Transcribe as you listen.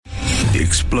the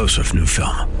explosive new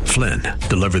film, Flynn,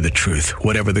 Deliver the Truth,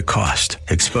 Whatever the Cost,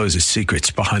 exposes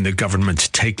secrets behind the government's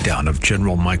takedown of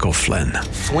General Michael Flynn.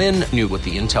 Flynn knew what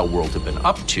the intel world had been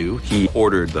up to. He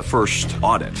ordered the first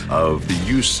audit of the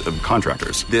use of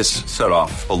contractors. This set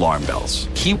off alarm bells.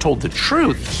 He told the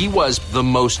truth. He was the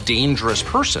most dangerous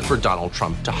person for Donald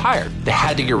Trump to hire. They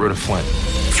had to get rid of Flynn.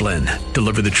 Flynn,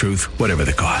 Deliver the Truth, Whatever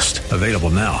the Cost. Available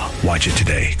now. Watch it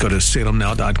today. Go to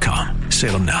salemnow.com.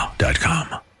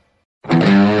 salemnow.com.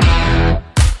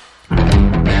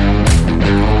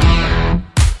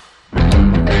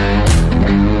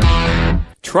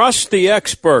 Trust the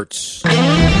experts.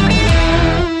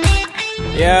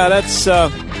 Yeah, that's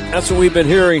what we've been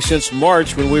hearing since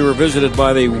March when we were visited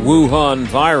by the Wuhan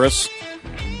virus.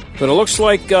 But it looks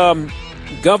like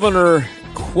Governor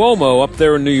Cuomo up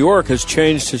there in New York has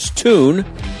changed his tune.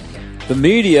 The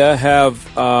media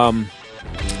have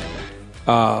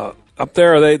up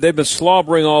there, they've been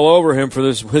slobbering all over him for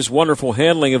his wonderful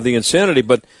handling of the insanity,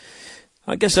 but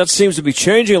I guess that seems to be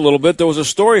changing a little bit. There was a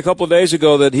story a couple of days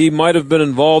ago that he might have been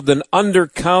involved in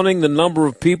undercounting the number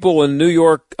of people in New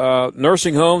York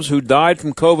nursing homes who died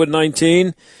from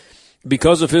COVID-19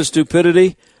 because of his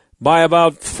stupidity by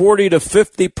about 40 to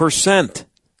 50%.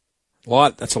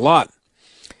 That's a lot.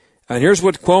 And here's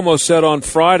what Cuomo said on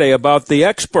Friday about the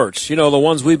experts, the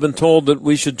ones we've been told that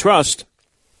we should trust.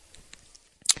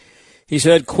 He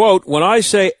said, quote, "When I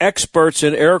say experts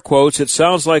in air quotes, it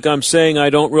sounds like I'm saying I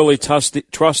don't really trust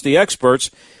the experts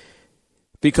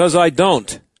because I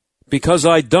don't,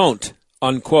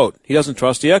 unquote." He doesn't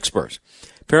trust the experts.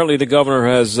 Apparently the governor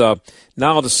has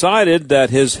now decided that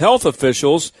his health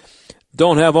officials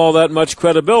don't have all that much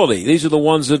credibility. These are the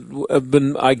ones that have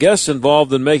been, I guess,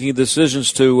 involved in making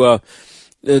decisions to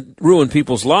ruin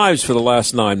people's lives for the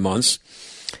last 9 months.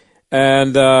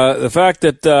 And the fact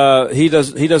that he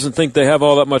doesn't think they have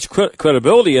all that much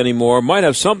credibility anymore might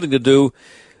have something to do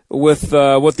with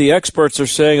what the experts are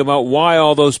saying about why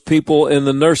all those people in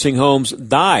the nursing homes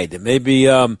died. Maybe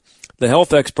the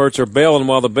health experts are bailing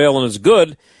while the bailing is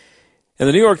good. And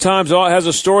the New York Times has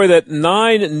a story that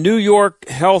 9 New York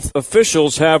health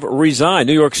officials have resigned.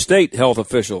 New York State health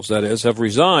officials, that is, have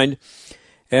resigned.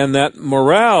 And that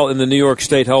morale in the New York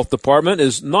State Health Department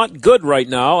is not good right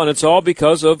now, and it's all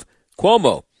because of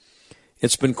Cuomo.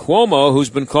 It's been Cuomo who's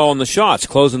been calling the shots,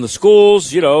 closing the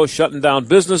schools, shutting down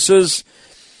businesses,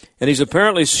 and he's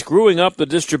apparently screwing up the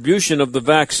distribution of the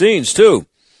vaccines, too.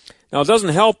 Now, it doesn't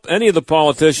help any of the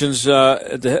politicians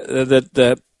to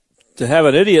have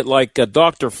an idiot like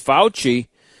Dr. Fauci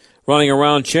running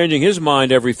around changing his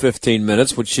mind every 15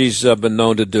 minutes, which he's been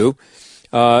known to do,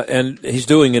 and he's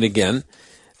doing it again.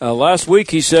 Last week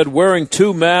he said wearing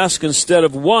 2 masks instead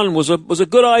of 1 was a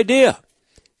good idea.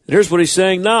 And here's what he's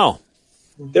saying now.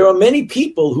 There are many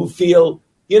people who feel,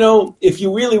 if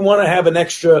you really want to have an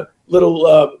extra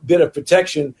little bit of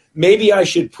protection, maybe I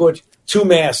should put 2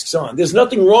 masks on. There's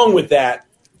nothing wrong with that,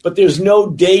 but there's no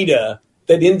data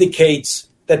that indicates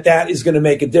that is going to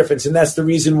make a difference. And that's the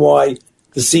reason why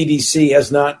the CDC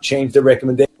has not changed their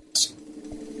recommendations.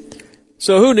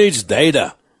 So who needs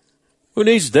data? Who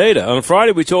needs data? On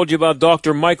Friday, we told you about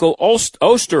Dr. Michael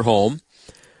Osterholm.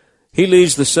 He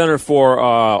leads the Center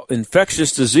for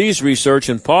Infectious Disease Research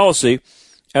and Policy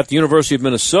at the University of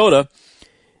Minnesota.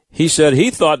 He said he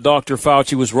thought Dr.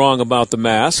 Fauci was wrong about the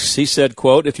masks. He said,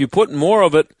 quote, "If you put more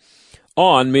of it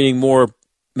on," meaning more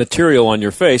material on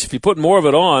your face, "if you put more of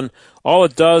it on, all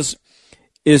it does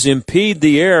is impede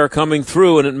the air coming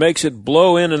through and it makes it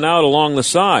blow in and out along the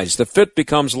sides. The fit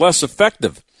becomes less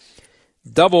effective.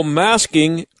 Double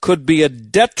masking could be a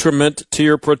detriment to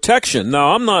your protection."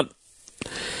 Now, I'm not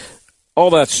all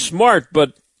that smart,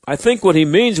 but I think what he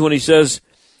means when he says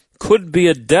could be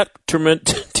a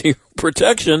detriment to your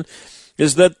protection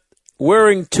is that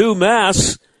wearing 2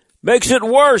 masks makes it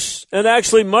worse and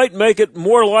actually might make it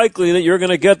more likely that you're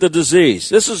going to get the disease.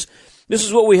 This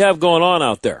is what we have going on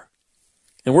out there.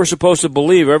 And we're supposed to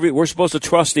we're supposed to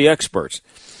trust the experts.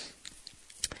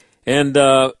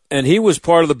 And he was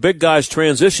part of the big guy's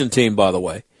transition team, by the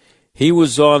way. He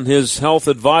was on his health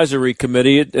advisory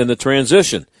committee in the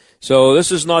transition. So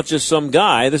this is not just some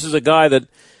guy. This is a guy that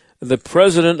the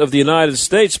President of the United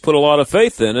States put a lot of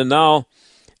faith in. And now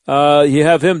you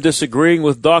have him disagreeing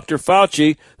with Dr.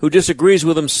 Fauci, who disagrees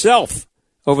with himself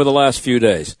over the last few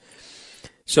days.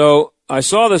 So I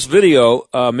saw this video,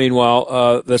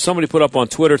 meanwhile, that somebody put up on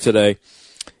Twitter today.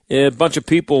 A bunch of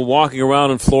people walking around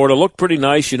in Florida. Looked pretty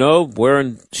nice,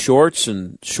 wearing shorts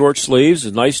and short sleeves.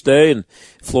 A nice day in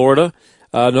Florida.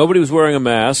 Nobody was wearing a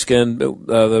mask, and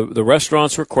the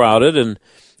restaurants were crowded, and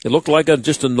it looked like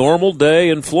just a normal day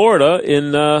in Florida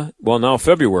in, now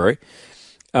February.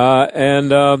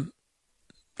 And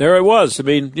there it was. I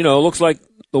mean, it looks like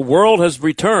the world has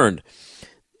returned.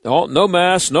 No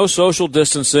masks, no social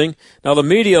distancing. Now, the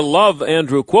media love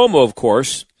Andrew Cuomo, of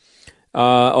course,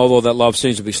 although that love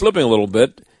seems to be slipping a little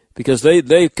bit, because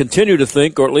they continue to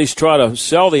think, or at least try to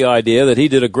sell the idea, that he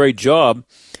did a great job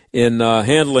in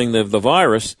handling the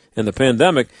virus and the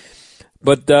pandemic.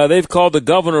 But they've called the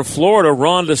governor of Florida,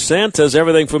 Ron DeSantis,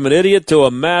 everything from an idiot to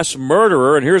a mass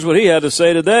murderer, and here's what he had to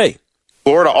say today.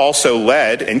 Florida also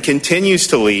led and continues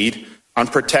to lead on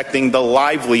protecting the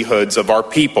livelihoods of our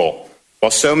people.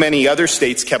 While so many other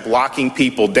states kept locking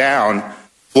people down,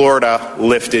 Florida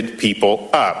lifted people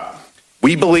up.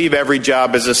 We believe every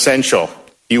job is essential.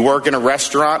 You work in a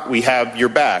restaurant, we have your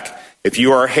back. If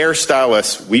you are a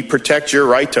hairstylist, we protect your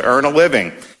right to earn a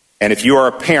living. And if you are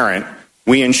a parent,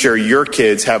 we ensure your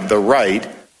kids have the right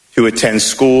to attend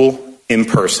school in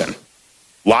person.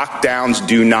 Lockdowns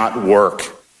do not work.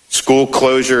 School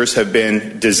closures have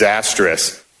been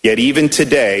disastrous. Yet even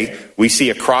today, we see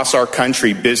across our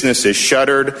country businesses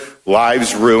shuttered,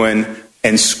 lives ruined,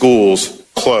 and schools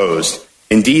closed.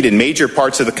 Indeed, in major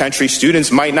parts of the country,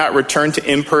 students might not return to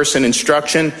in-person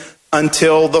instruction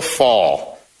until the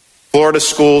fall. Florida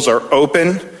schools are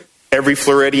open. Every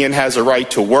Floridian has a right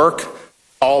to work.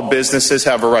 All businesses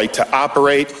have a right to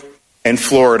operate, and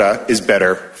Florida is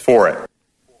better for it.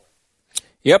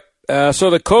 Yep. So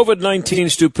the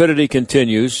COVID-19 stupidity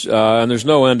continues, and there's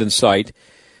no end in sight.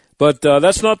 But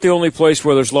that's not the only place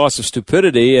where there's lots of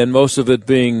stupidity, and most of it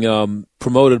being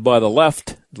promoted by the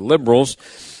left, the liberals.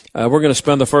 We're going to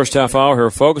spend the first half hour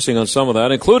here focusing on some of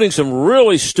that, including some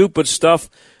really stupid stuff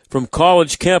from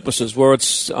college campuses, where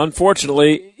it's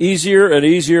unfortunately easier and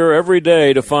easier every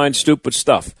day to find stupid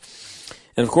stuff.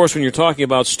 And, of course, when you're talking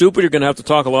about stupid, you're going to have to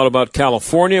talk a lot about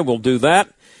California. We'll do that.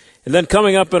 And then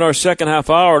coming up in our second half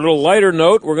hour, a little lighter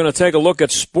note, we're going to take a look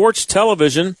at sports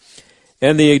television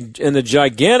and the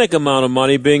gigantic amount of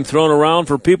money being thrown around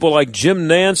for people like Jim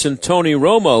Nantz and Tony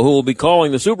Romo, who will be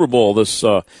calling the Super Bowl this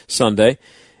Sunday.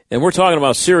 And we're talking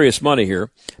about serious money here.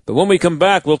 But when we come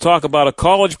back, we'll talk about a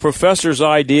college professor's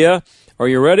idea. Are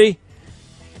you ready?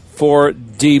 For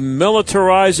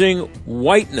demilitarizing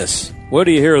whiteness. Where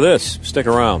do you hear this? Stick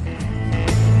around.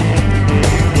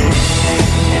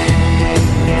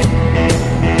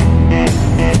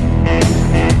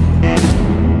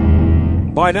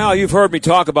 By now, you've heard me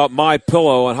talk about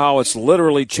MyPillow and how it's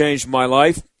literally changed my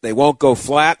life. They won't go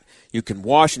flat. You can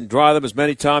wash and dry them as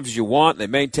many times as you want. They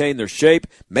maintain their shape.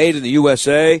 Made in the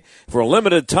USA. For a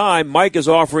limited time, Mike is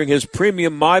offering his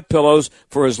premium MyPillows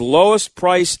for his lowest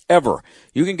price ever.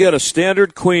 You can get a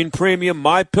standard queen premium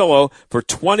MyPillow for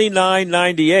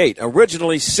 $29.98.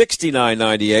 Originally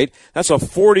 $69.98. That's a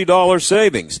 $40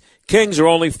 savings. Kings are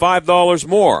only $5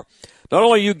 more. Not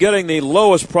only are you getting the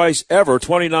lowest price ever,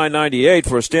 $29.98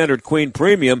 for a standard queen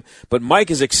premium, but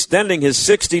Mike is extending his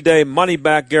 60-day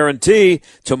money-back guarantee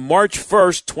to March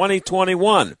 1st,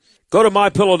 2021. Go to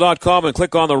MyPillow.com and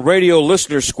click on the radio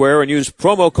listener square and use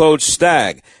promo code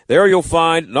STAG. There you'll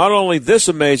find not only this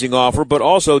amazing offer, but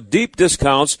also deep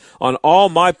discounts on all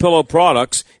MyPillow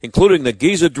products, including the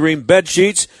Giza Dream bed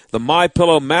sheets, the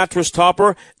MyPillow mattress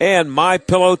topper, and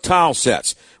MyPillow towel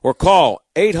sets. Or call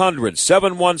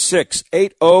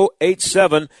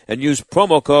 800-716-8087 and use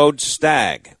promo code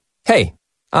STAG. Hey,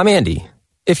 I'm Andy.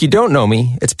 If you don't know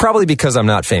me, it's probably because I'm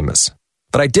not famous.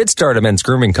 But I did start a men's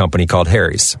grooming company called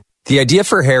Harry's. The idea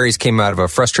for Harry's came out of a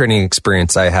frustrating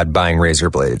experience I had buying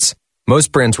razor blades.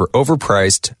 Most brands were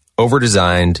overpriced,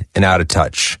 overdesigned, and out of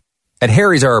touch. At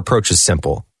Harry's, our approach is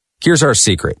simple. Here's our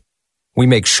secret. We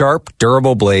make sharp,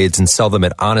 durable blades and sell them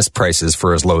at honest prices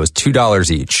for as low as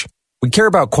 $2 each. We care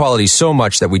about quality so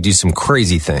much that we do some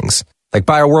crazy things, like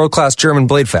buy a world-class German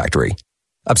blade factory.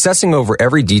 Obsessing over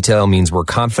every detail means we're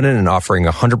confident in offering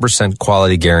a 100%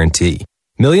 quality guarantee.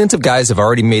 Millions of guys have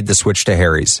already made the switch to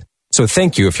Harry's, so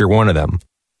thank you if you're one of them.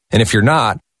 And if you're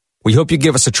not, we hope you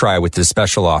give us a try with this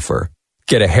special offer.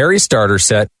 Get a Harry's starter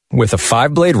set with a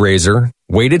 5-blade razor,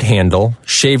 weighted handle,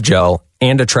 shave gel,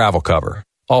 and a travel cover,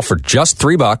 all for just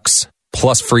 $3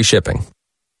 plus free shipping.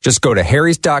 Just go to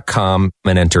harrys.com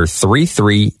and enter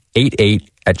 3388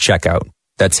 at checkout.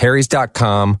 That's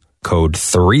harrys.com, code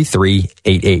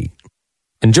 3388.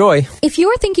 Enjoy. If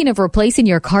you're thinking of replacing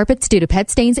your carpets due to pet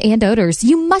stains and odors,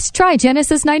 you must try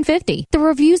Genesis 950. The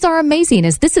reviews are amazing,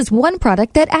 as this is one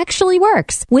product that actually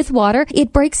works. With water,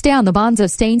 it breaks down the bonds of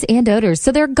stains and odors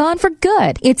so they're gone for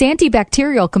good. Its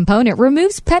antibacterial component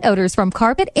removes pet odors from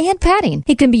carpet and padding.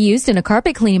 It can be used in a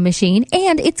carpet cleaning machine,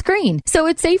 and it's green, so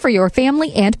it's safe for your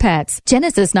family and pets.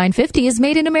 Genesis 950 is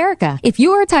made in America. If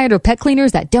you are tired of pet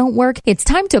cleaners that don't work, it's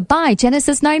time to buy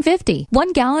Genesis 950.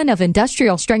 1 gallon of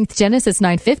industrial strength Genesis 950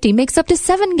 950 makes up to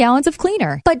 7 gallons of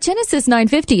cleaner. But Genesis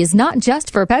 950 is not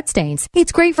just for pet stains.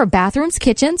 It's great for bathrooms,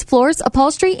 kitchens, floors,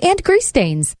 upholstery, and grease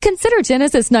stains. Consider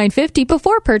Genesis 950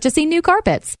 before purchasing new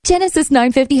carpets. Genesis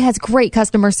 950 has great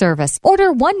customer service.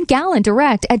 Order 1 gallon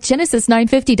direct at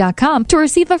Genesis950.com to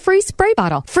receive a free spray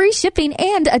bottle, free shipping,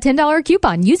 and a $10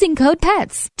 coupon using code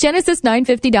PETS.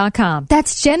 Genesis950.com.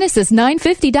 That's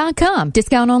Genesis950.com.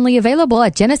 Discount only available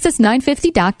at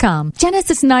Genesis950.com.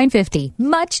 Genesis 950.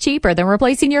 Much cheaper than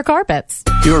replacing your carpets.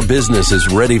 Your business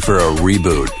is ready for a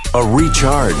reboot, a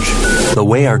recharge. The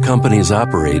way our companies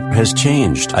operate has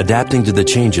changed. Adapting to the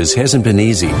changes hasn't been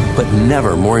easy, but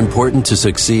never more important to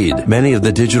succeed. Many of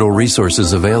the digital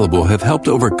resources available have helped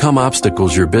overcome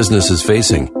obstacles your business is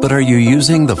facing. But are you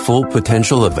using the full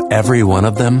potential of every one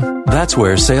of them? That's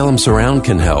where Salem Surround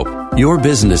can help. Your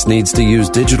business needs to use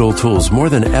digital tools more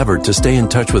than ever to stay in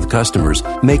touch with customers,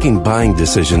 making buying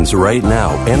decisions right now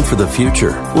and for the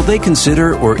future. Will they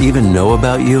consider or even know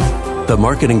about you? The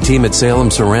marketing team at Salem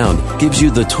Surround gives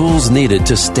you the tools needed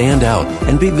to stand out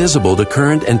and be visible to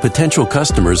current and potential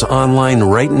customers online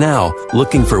right now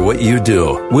looking for what you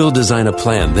do. We'll design a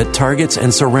plan that targets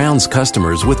and surrounds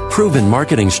customers with proven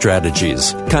marketing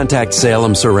strategies. Contact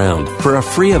Salem Surround for a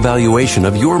free evaluation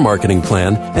of your marketing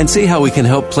plan and see how we can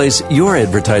help place your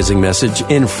advertising message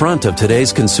in front of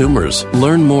today's consumers.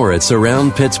 Learn more at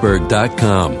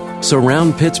surroundpittsburgh.com.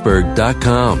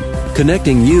 surroundpittsburgh.com.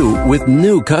 Connecting you with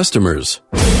new customers.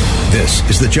 This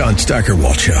is the John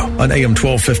Steigerwald Show on AM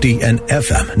 1250 and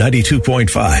FM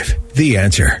 92.5. The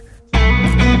Answer.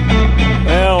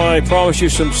 Well, I promised you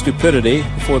some stupidity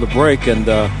before the break, and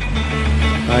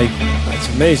it's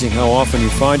amazing how often you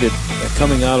find it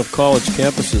coming out of college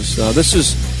campuses. This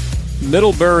is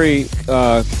Middlebury,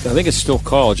 I think it's still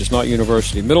college, it's not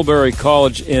university, Middlebury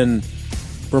College in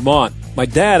Vermont. My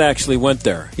dad actually went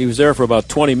there. He was there for about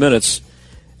 20 minutes.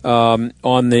 On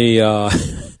the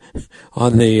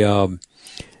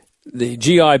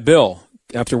GI Bill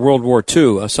after World War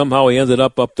II. Somehow he ended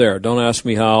up there. Don't ask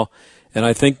me how. And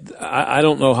I think, I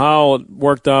don't know how it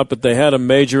worked out, but they had him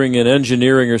majoring in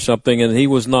engineering or something, and he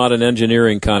was not an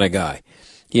engineering kind of guy.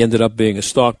 He ended up being a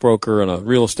stockbroker and a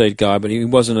real estate guy, but he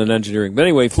wasn't an engineering. But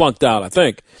anyway, he flunked out, I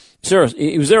think.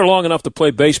 He was there long enough to play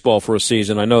baseball for a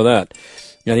season, I know that.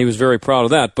 And he was very proud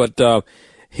of that. But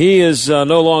he is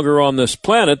no longer on this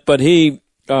planet, but he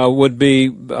would be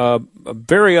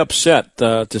very upset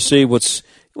to see what's.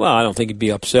 Well, I don't think he'd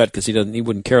be upset because he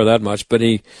wouldn't care that much, but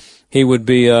he would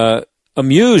be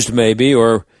amused maybe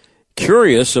or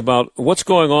curious about what's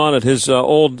going on at his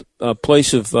old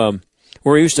place of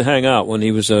where he used to hang out when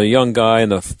he was a young guy in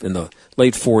the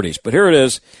late 40s. But here it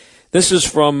is. This is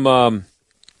from the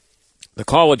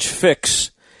College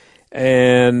Fix,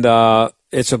 and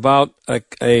it's about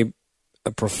a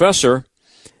professor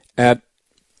at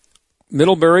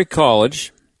Middlebury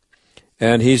College,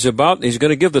 and he's going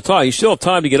to give the talk. You still have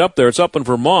time to get up there. It's up in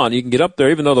Vermont. You can get up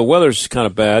there, even though the weather's kind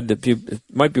of bad. It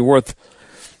might be worth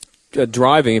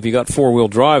driving if you got four-wheel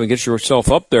drive and get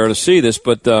yourself up there to see this.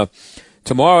 But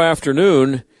tomorrow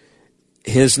afternoon,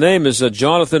 his name is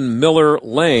Jonathan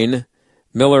Miller-Lane,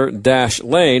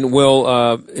 Miller-Lane,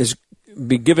 is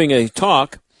be giving a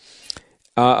talk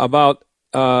about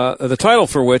the title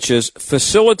for which is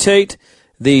Facilitate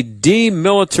the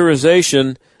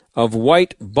Demilitarization of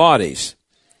White Bodies.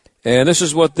 And this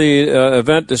is what the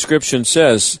event description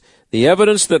says. The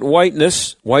evidence that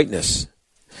whiteness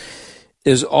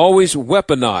is always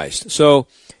weaponized. So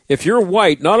if you're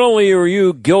white, not only are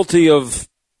you guilty of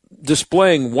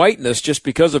displaying whiteness just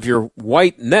because of your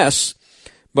whiteness,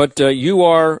 but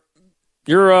you're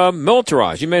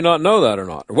militarized. You may not know that or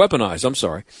not. Or weaponized, I'm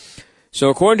sorry. So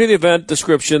according to the event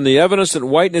description, the evidence that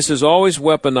whiteness is always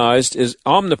weaponized is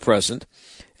omnipresent,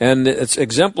 and it's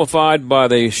exemplified by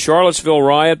the Charlottesville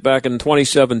riot back in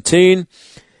 2017,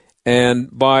 and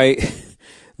by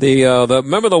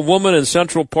remember the woman in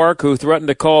Central Park who threatened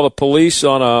to call the police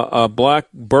on a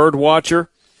black bird watcher?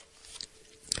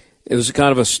 It was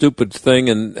kind of a stupid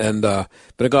thing, but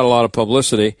it got a lot of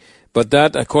publicity. But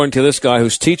that, according to this guy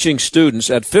who's teaching students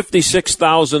at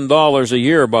 $56,000 a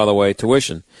year, by the way,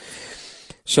 tuition.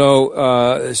 So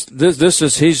this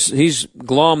is he's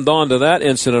glommed onto that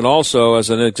incident also as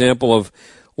an example of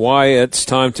why it's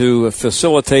time to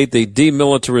facilitate the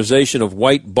demilitarization of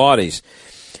white bodies.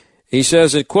 He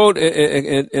says, quote,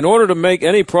 in order to make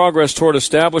any progress toward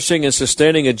establishing and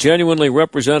sustaining a genuinely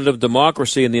representative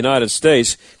democracy in the United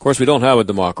States, of course, we don't have a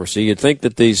democracy. You'd think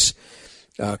that these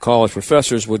college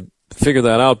professors would figure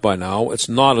that out by now. It's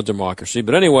not a democracy.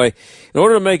 But anyway, in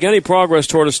order to make any progress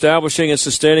toward establishing and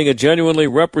sustaining a genuinely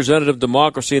representative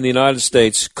democracy in the United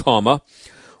States,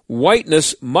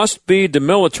 whiteness must be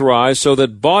demilitarized so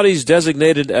that bodies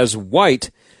designated as white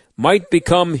might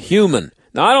become human.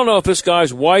 Now, I don't know if this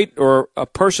guy's white or a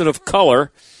person of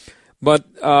color, but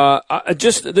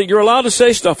you're allowed to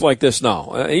say stuff like this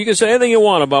now. You can say anything you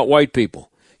want about white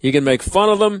people. You can make fun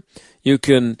of them. You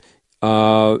can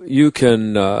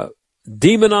demonize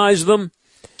them.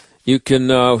 You can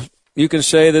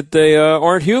say that they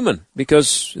aren't human,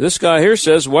 because this guy here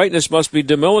says whiteness must be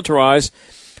demilitarized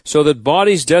so that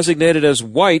bodies designated as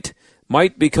white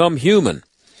might become human.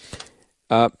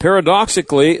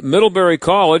 Paradoxically, Middlebury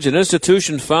College, an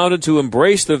institution founded to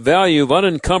embrace the value of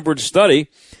unencumbered study,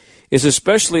 is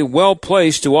especially well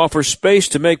placed to offer space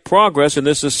to make progress in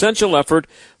this essential effort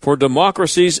for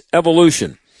democracy's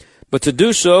evolution. But to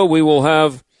do so, we will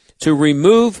have to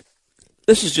remove,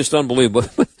 this is just unbelievable,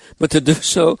 but to do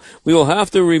so, we will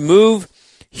have to remove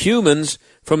humans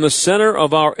from the center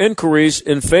of our inquiries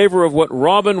in favor of what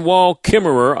Robin Wall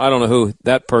Kimmerer, I don't know who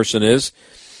that person is,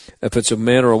 if it's a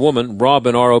man or a woman,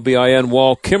 Robin, R-O-B-I-N,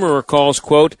 Wall Kimmerer calls,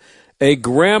 quote, a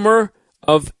grammar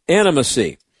of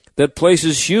animacy that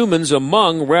places humans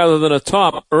among rather than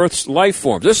atop Earth's life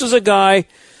forms. This is a guy,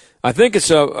 I think it's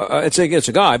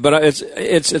a guy, but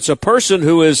it's a person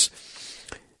who is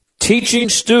teaching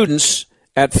students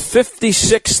at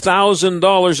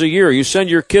 $56,000 a year. You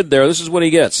send your kid there, this is what he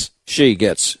gets. She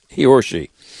gets, he or she.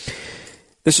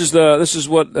 This is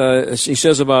what he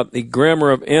says about the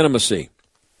grammar of animacy.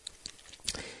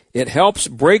 It helps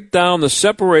break down the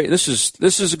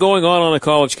this is going on a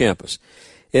college campus.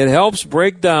 It helps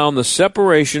break down the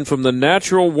separation from the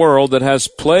natural world that has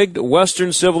plagued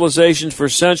Western civilizations for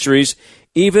centuries,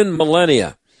 even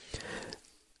millennia.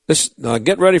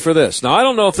 Get ready for this. Now, I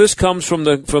don't know if this comes from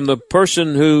the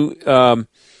person who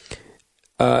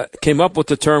came up with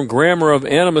the term grammar of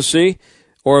animacy,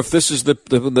 or if this is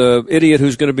the idiot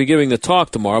who's going to be giving the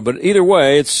talk tomorrow. But either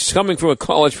way, it's coming from a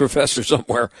college professor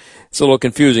somewhere. It's a little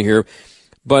confusing here.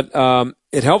 But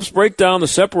it helps break down the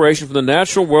separation from the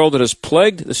natural world that has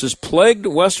plagued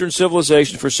Western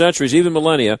civilization for centuries, even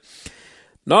millennia.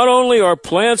 Not only are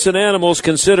plants and animals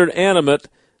considered animate,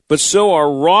 but so are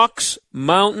rocks,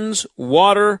 mountains,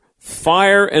 water,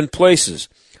 fire, and places.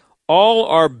 All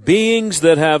are beings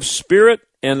that have spirit,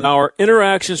 and our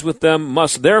interactions with them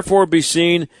must therefore be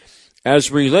seen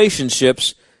as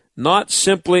relationships, not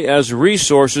simply as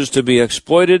resources to be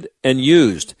exploited and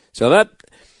used. So that,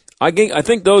 I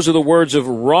think those are the words of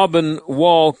Robin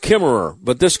Wall Kimmerer,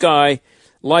 but this guy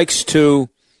likes to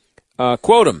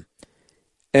quote him.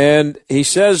 And he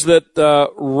says that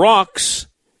rocks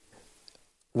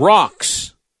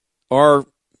are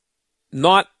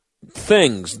not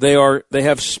things. They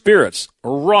have spirits. A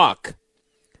rock,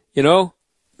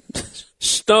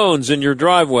 stones in your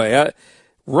driveway.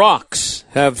 Rocks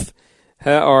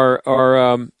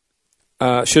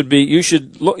should be. You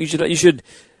should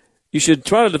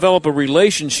try to develop a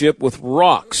relationship with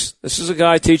rocks. This is a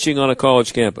guy teaching on a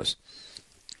college campus.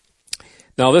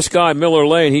 Now, this guy Miller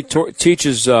Lane, he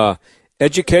teaches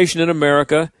education in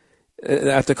America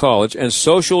at the college, and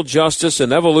social justice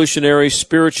and evolutionary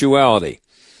spirituality.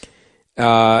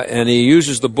 And he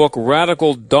uses the book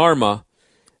Radical Dharma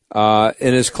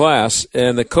in his class,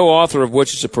 and the co-author of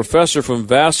which is a professor from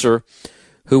Vassar,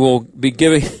 who will be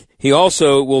giving. He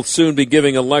also will soon be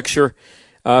giving a lecture,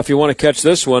 if you want to catch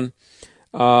this one,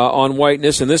 on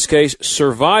whiteness. In this case,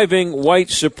 surviving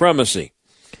white supremacy.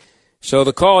 So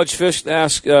the college fix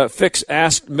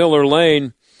asked Miller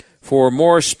Lane for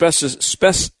more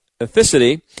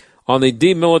specificity on the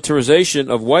demilitarization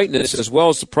of whiteness, as well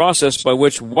as the process by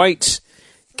which whites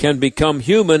can become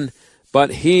human,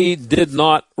 but he did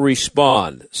not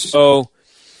respond. So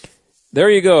there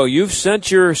you go. You've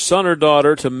sent your son or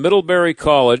daughter to Middlebury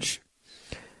College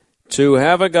to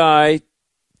have a guy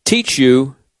teach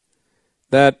them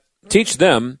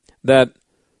that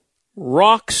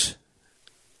rocks,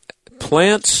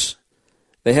 plants,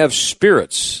 they have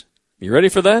spirits. You ready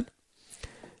for that?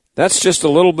 That's just a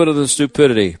little bit of the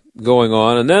stupidity going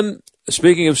on. And then,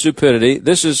 speaking of stupidity,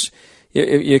 this is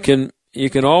you can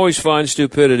always find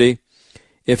stupidity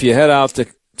if you head out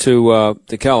to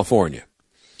California.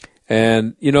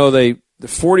 And the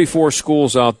 44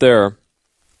 schools out there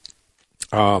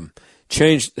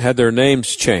had their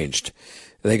names changed.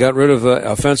 They got rid of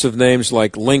offensive names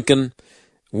like Lincoln,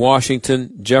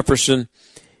 Washington, Jefferson,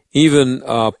 even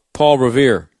Paul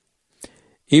Revere.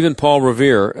 Even Paul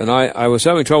Revere, and I was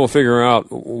having trouble figuring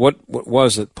out what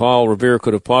was that Paul Revere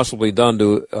could have possibly done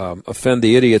to offend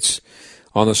the idiots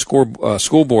on the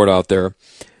school board out there.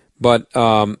 But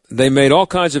they made all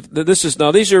kinds of.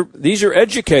 These are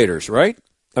educators, right?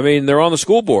 I mean, they're on the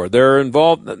school board. They're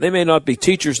involved. They may not be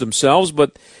teachers themselves,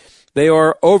 but they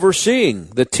are overseeing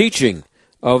the teaching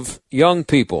of young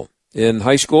people in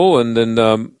high school and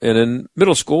in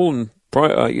middle school and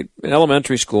in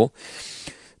elementary school.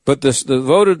 But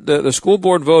the school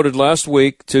board voted last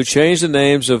week to change the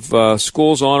names of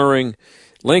schools honoring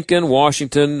Lincoln,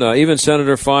 Washington, even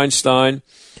Senator Feinstein.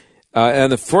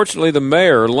 And fortunately, the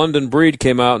mayor, London Breed,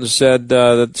 came out and said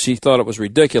that she thought it was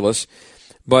ridiculous.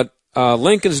 But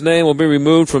Lincoln's name will be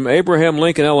removed from Abraham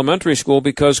Lincoln Elementary School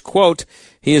because, quote,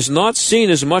 he is not seen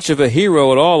as much of a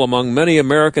hero at all among many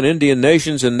American Indian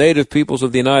nations and native peoples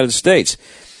of the United States.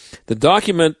 The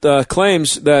document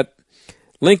claims that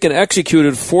Lincoln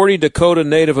executed 40 Dakota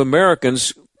Native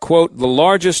Americans, quote, the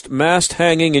largest mass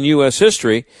hanging in U.S.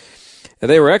 history.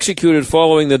 They were executed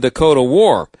following the Dakota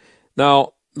War.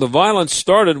 Now, the violence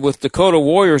started with Dakota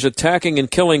warriors attacking and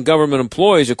killing government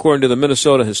employees, according to the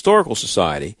Minnesota Historical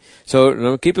Society.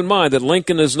 So keep in mind that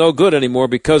Lincoln is no good anymore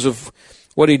because of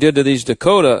what he did to these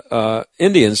Dakota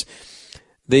Indians.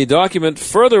 The document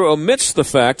further omits the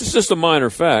fact, it's just a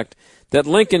minor fact, that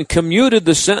Lincoln commuted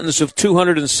the sentence of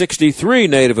 263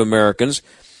 Native Americans,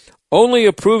 only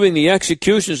approving the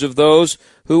executions of those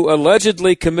who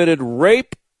allegedly committed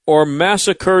rape or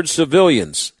massacred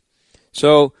civilians.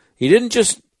 So he didn't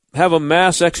just have a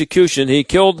mass execution. He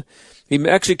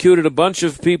executed a bunch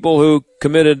of people who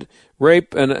committed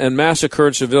rape and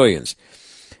massacred civilians.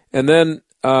 And then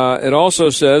it also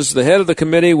says the head of the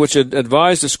committee which had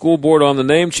advised the school board on the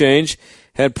name change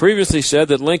had previously said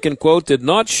that Lincoln, quote, did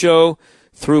not show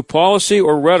through policy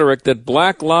or rhetoric that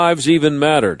black lives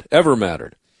ever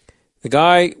mattered. The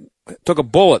guy took a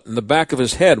bullet in the back of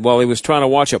his head while he was trying to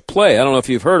watch a play. I don't know if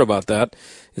you've heard about that.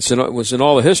 It was in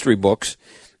all the history books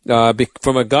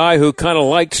from a guy who kind of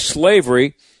liked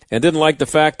slavery and didn't like the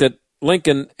fact that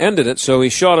Lincoln ended it, so he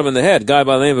shot him in the head. A guy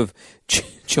by the name of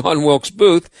John Wilkes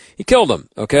Booth. He killed him,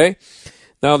 okay?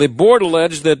 Now, the board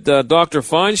alleged that Dr.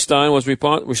 Feinstein was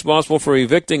responsible for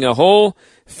evicting a whole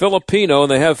Filipino,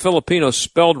 and they have Filipino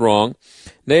spelled wrong,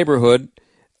 neighborhood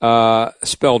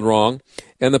spelled wrong,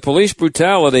 and the police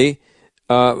brutality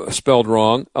spelled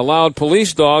wrong, allowed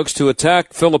police dogs to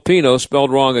attack Filipinos, spelled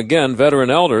wrong again,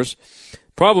 veteran elders.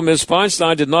 Problem is,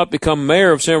 Feinstein did not become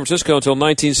mayor of San Francisco until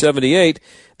 1978.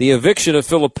 The eviction of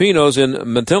Filipinos in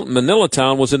Manila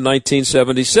Town was in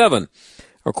 1977,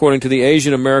 according to the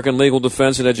Asian American Legal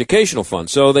Defense and Educational Fund.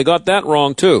 So they got that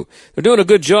wrong, too. They're doing a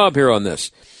good job here on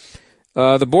this.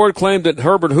 The board claimed that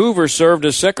Herbert Hoover served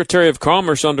as Secretary of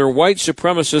Commerce under white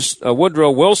supremacist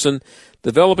Woodrow Wilson,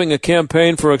 developing a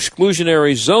campaign for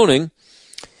exclusionary zoning.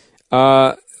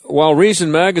 While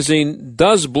Reason magazine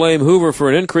does blame Hoover for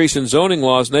an increase in zoning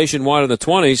laws nationwide in the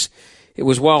 1920s, it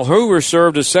was while Hoover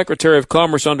served as Secretary of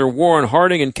Commerce under Warren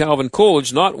Harding and Calvin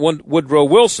Coolidge, not Woodrow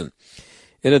Wilson.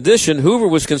 In addition, Hoover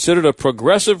was considered a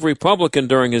progressive Republican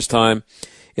during his time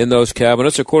in those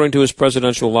cabinets, according to his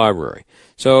presidential library.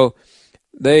 So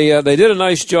they did a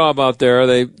nice job out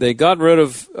there. They got rid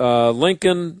of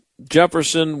Lincoln,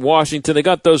 Jefferson, Washington. They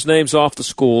got those names off the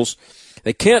schools.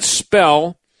 They can't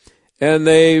spell, and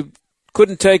they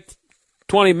couldn't take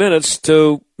 20 minutes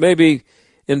to maybe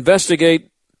investigate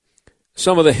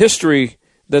some of the history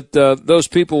that those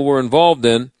people were involved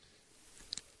in.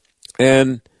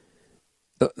 And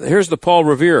here's the Paul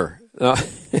Revere.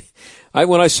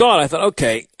 When I saw it, I thought,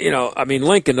 okay,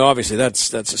 Lincoln, obviously,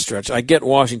 that's a stretch. I get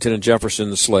Washington and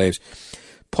Jefferson, the slaves.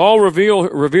 Paul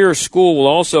Revere School will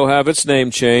also have its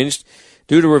name changed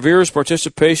due to Revere's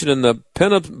participation in the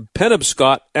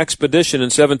Penobscot expedition in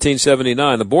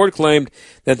 1779. The board claimed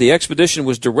that the expedition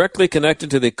was directly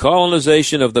connected to the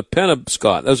colonization of the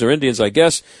Penobscot. Those are Indians, I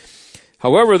guess.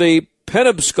 However, the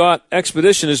Penobscot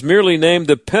expedition is merely named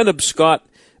the Penobscot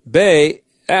Bay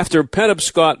after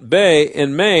Penobscot Bay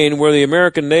in Maine, where the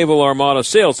American Naval Armada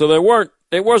sailed. So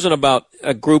it wasn't about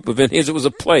a group of Indians, it was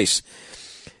a place.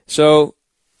 So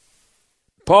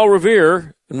Paul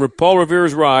Revere and Paul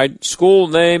Revere's Ride, school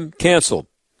name canceled.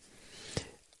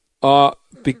 All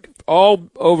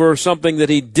over something that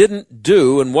he didn't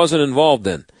do and wasn't involved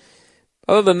in.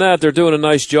 Other than that, they're doing a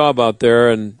nice job out there,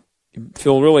 and you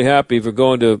feel really happy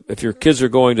if your kids are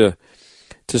going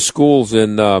to schools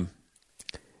in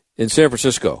San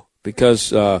Francisco,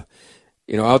 because out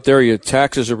there your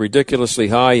taxes are ridiculously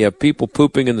high. You have people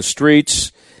pooping in the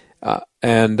streets,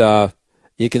 and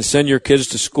you can send your kids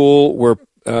to school where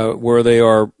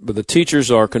the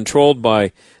teachers are controlled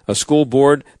by a school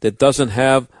board that doesn't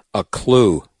have a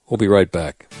clue. We'll be right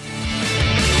back.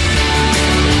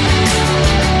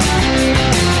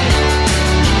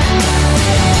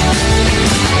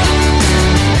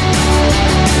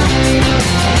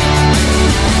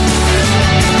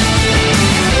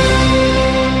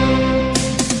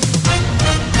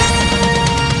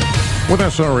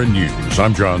 With SRN News,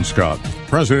 I'm John Scott.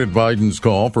 President Biden's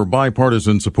call for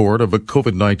bipartisan support of a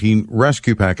COVID-19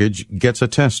 rescue package gets a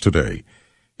test today.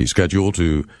 He's scheduled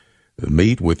to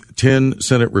meet with 10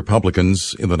 Senate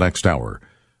Republicans in the next hour.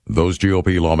 Those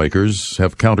GOP lawmakers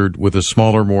have countered with a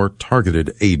smaller, more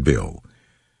targeted aid bill.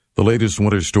 The latest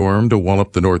winter storm to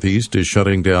wallop the Northeast is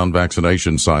shutting down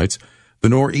vaccination sites. The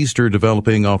nor'easter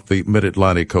developing off the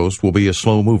mid-Atlantic coast will be a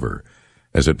slow mover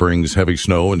as it brings heavy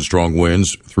snow and strong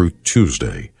winds through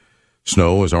Tuesday.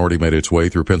 Snow has already made its way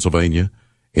through Pennsylvania,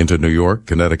 into New York,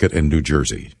 Connecticut, and New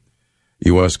Jersey.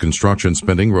 U.S. construction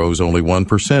spending rose only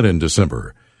 1% in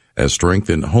December, as strength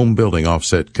in home building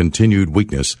offset continued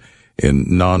weakness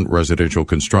in non-residential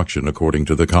construction, according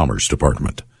to the Commerce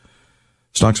Department.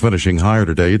 Stocks finishing higher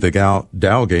today. The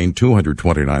Dow gained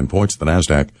 229 points. The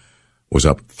NASDAQ was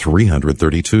up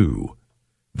 332.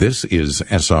 This is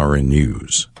SRN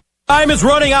News. Time is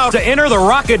running out to enter the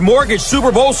Rocket Mortgage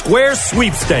Super Bowl Squares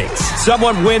sweepstakes.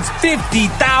 Someone wins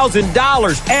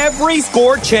 $50,000 every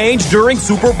score change during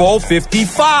Super Bowl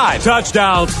 55.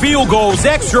 Touchdowns, field goals,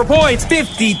 extra points,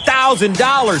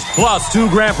 $50,000. Plus, 2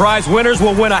 grand prize winners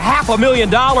will win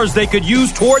 $500,000 they could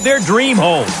use toward their dream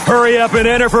home. Hurry up and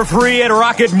enter for free at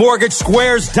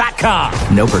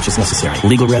RocketMortgageSquares.com. No purchase necessary.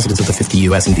 Legal residents of the 50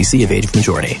 U.S. and D.C. of age of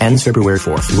majority. Ends February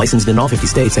 4th. Licensed in all 50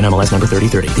 states and MLS number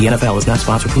 3030. The NFL is not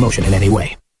sponsored promotion in any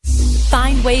way.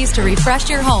 Find ways to refresh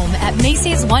your home at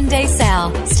Macy's one-day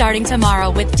sale. Starting tomorrow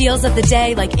with deals of the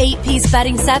day like 8-piece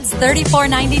bedding sets,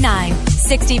 $34.99.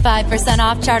 65%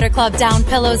 off Charter Club down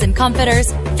pillows and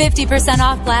comforters. 50%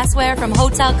 off glassware from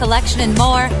Hotel Collection and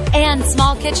more. And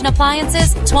small kitchen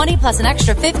appliances, 20 plus an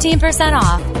extra 15%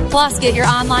 off. Plus, get your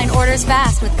online orders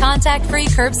fast with contact-free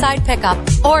curbside pickup.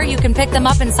 Or you can pick them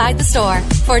up inside the store.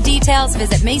 For details,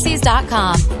 visit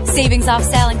Macy's.com. Savings off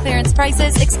sale and clearance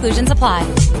prices. Exclusions apply.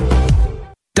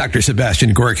 Dr.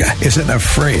 Sebastian Gorka isn't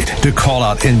afraid to call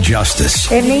out injustice.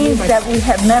 It means that we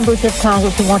have members of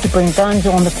Congress who want to bring guns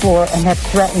on the floor and have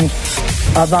threatened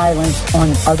violence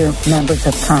on other members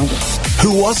of Congress.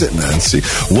 Who was it, Nancy?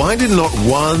 Why did not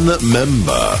one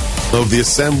member of the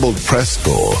assembled press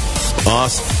corps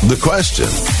ask the question,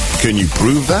 can you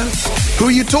prove that? Who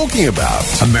are you talking about?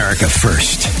 America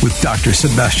First with Dr.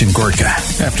 Sebastian Gorka.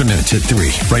 Afternoons at 3,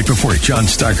 right before John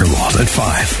Steigerwald at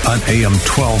 5 on AM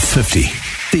 1250.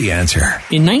 The Answer.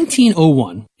 In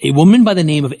 1901, a woman by the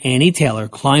name of Annie Taylor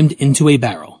climbed into a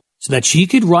barrel so that she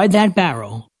could ride that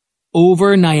barrel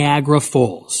over Niagara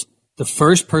Falls, the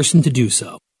first person to do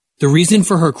so. The reason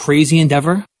for her crazy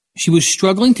endeavor? She was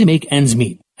struggling to make ends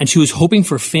meet, and she was hoping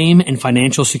for fame and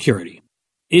financial security.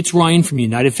 It's Ryan from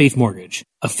United Faith Mortgage,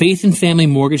 a faith and family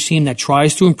mortgage team that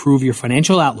tries to improve your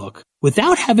financial outlook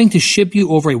without having to ship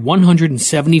you over a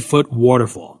 170-foot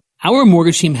waterfall. Our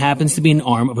mortgage team happens to be an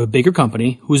arm of a bigger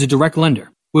company who is a direct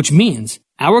lender, which means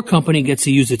our company gets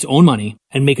to use its own money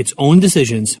and make its own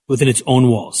decisions within its own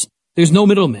walls. There's no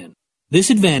middleman. This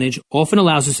advantage often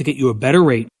allows us to get you a better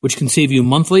rate, which can save you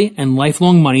monthly and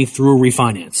lifelong money through a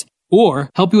refinance, or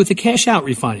help you with a cash-out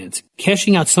refinance,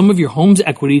 cashing out some of your home's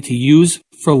equity to use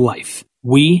for life.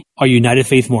 We are United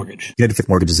Faith Mortgage. United Faith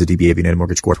Mortgage is a DBA of United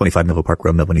Mortgage Corp. 25 Melville Park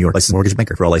Road, Melville, New York. Licensed mortgage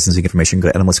banker. For all licensing information,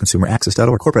 go to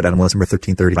NMLSConsumerAccess.org. Corporate NMLS number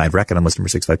 1335. REC NMLS number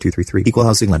 65233. Equal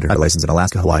housing lender. Licensed in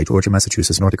Alaska, Hawaii, Georgia,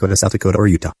 Massachusetts, North Dakota, South Dakota, or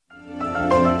Utah.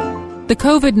 The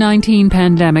COVID-19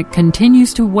 pandemic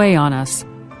continues to weigh on us.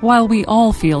 While we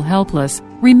all feel helpless,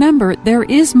 remember there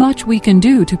is much we can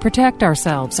do to protect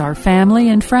ourselves, our family,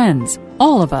 and friends.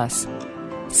 All of us.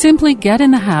 Simply get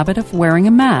in the habit of wearing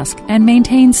a mask and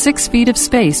maintain 6 feet of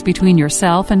space between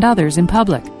yourself and others in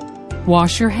public.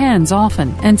 Wash your hands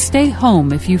often and stay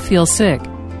home if you feel sick.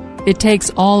 It takes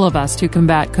all of us to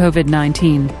combat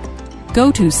COVID-19. Go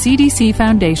to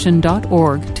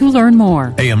cdcfoundation.org to learn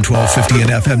more. AM 1250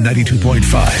 and FM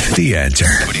 92.5. The Answer.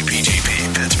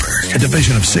 WPGP Pittsburgh, a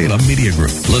division of Salem Media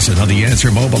Group. Listen on the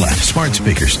Answer mobile app, smart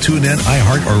speakers, TuneIn,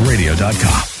 iHeart, or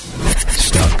radio.com.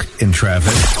 Stuck in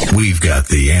traffic? We've got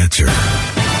the answer.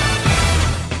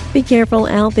 Be careful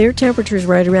out there. Temperatures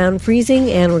right around freezing,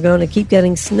 and we're going to keep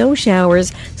getting snow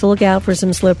showers, so look out for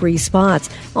some slippery spots.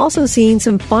 Also seeing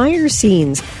some fire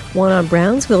scenes. One on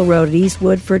Brownsville Road at East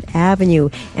Woodford Avenue,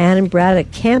 and in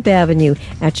Braddock Camp Avenue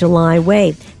at July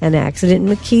Way. An accident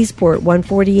in McKeesport,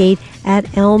 148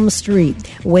 at Elm Street.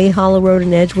 Way Hollow Road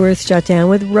in Edgeworth shut down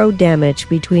with road damage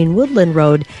between Woodland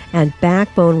Road and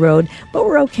Backbone Road. But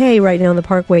we're okay right now on the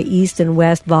Parkway East and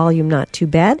West. Volume not too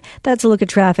bad. That's a look at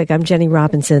traffic. I'm Jenny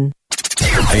Robinson.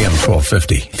 AM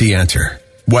 1250, The Answer.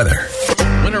 Weather.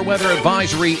 Winter weather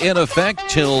advisory in effect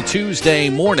till Tuesday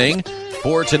morning.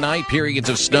 For tonight, periods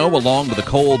of snow along with a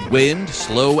cold wind.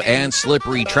 Slow and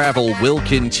slippery travel will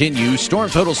continue. Storm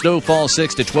total snowfall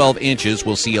 6 to 12 inches.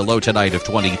 We'll see a low tonight of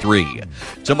 23.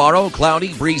 Tomorrow,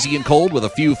 cloudy, breezy, and cold with a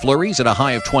few flurries and a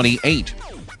high of 28.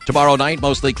 Tomorrow night,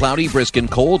 mostly cloudy, brisk and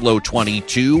cold, low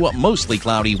 22. Mostly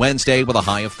cloudy Wednesday with a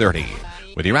high of 30.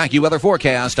 With your AccuWeather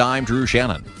forecast, I'm Drew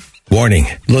Shannon. Warning,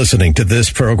 listening to this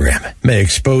program may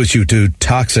expose you to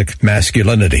toxic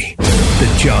masculinity.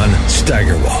 The John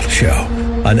Steigerwald Show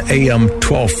on AM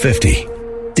 1250.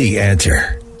 The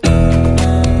Answer.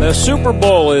 The Super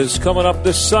Bowl is coming up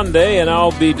this Sunday, and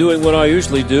I'll be doing what I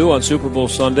usually do on Super Bowl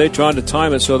Sunday, trying to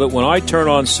time it so that when I turn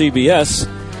on CBS,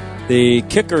 the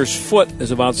kicker's foot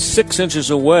is about 6 inches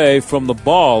away from the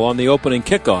ball on the opening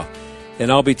kickoff. And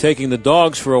I'll be taking the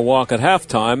dogs for a walk at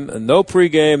halftime. And no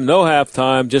pregame, no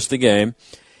halftime, just the game.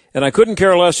 And I couldn't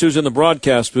care less who's in the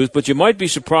broadcast booth, but you might be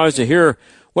surprised to hear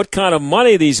what kind of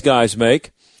money these guys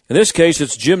make. In this case,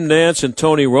 it's Jim Nantz and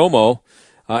Tony Romo.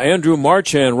 Andrew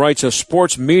Marchand writes a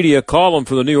sports media column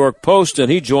for the New York Post,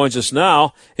 and he joins us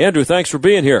now. Andrew, thanks for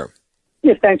being here.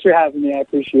 Yes, thanks for having me. I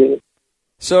appreciate it.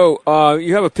 So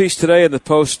you have a piece today in the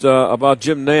Post about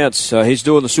Jim Nantz. He's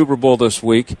doing the Super Bowl this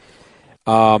week.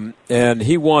 And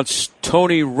he wants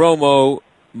Tony Romo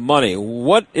money.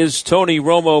 What is Tony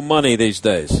Romo money these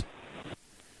days?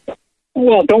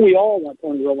 Well, don't we all want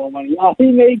Tony Romo money?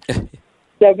 He makes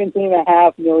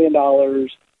 $17.5 million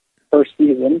per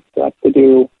season. So that's to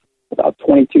do about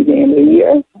 22 games a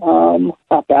year.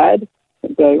 Not bad.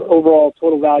 The overall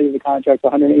total value of the contract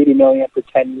is $180 million for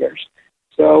 10 years.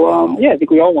 So, I think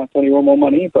we all want Tony Romo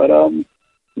money, but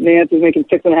Nantz is making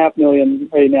 $6.5 million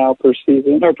right now per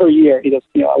season or per year. He does,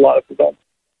 a lot of events.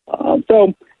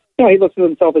 So, he looks at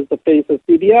himself as the face of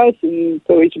CBS, and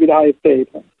so he should be the highest paid.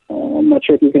 I'm not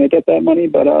sure if he's going to get that money,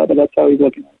 but that's how he's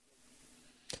looking at it.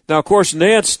 Now, of course,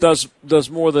 Nantz does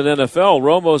more than NFL.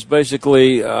 Romo's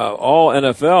basically all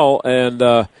NFL, and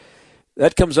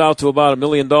that comes out to about $1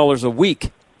 million a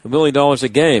week, $1 million a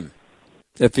game,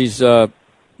 if he's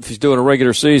doing a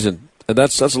regular season, and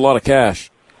that's a lot of cash.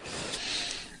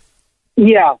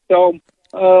 Yeah. So,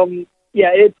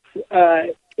 it's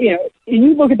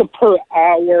you look at the per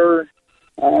hour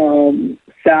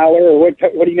salary or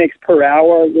what he makes per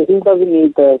hour. He doesn't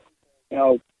need the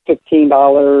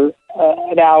 $15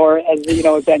 an hour as a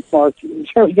benchmark in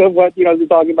terms of what you're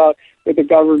talking about with the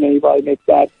government. He probably makes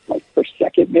that like per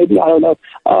second, maybe, I don't know.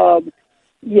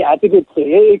 It's a good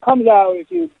thing. It comes out if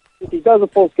he does a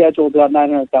full schedule, it's about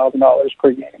 $900,000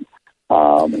 per game.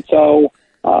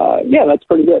 That's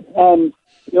pretty good.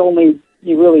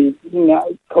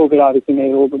 COVID obviously made it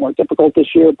a little bit more difficult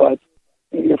this year, but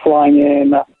you're flying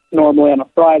in normally on a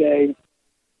Friday,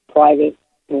 private,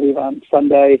 you leave on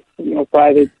Sunday,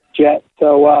 private jet.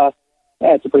 So,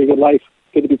 it's a pretty good life.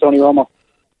 Good to be Tony Romo.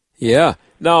 Yeah.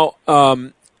 Now,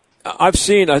 I've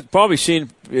probably seen,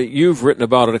 you've written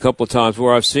about it a couple of times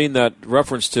where I've seen that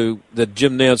reference to that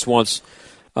Jim Nantz wants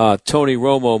Tony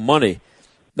Romo money.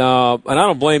 And I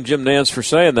don't blame Jim Nantz for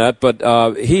saying that, but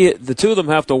the two of them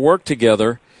have to work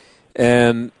together.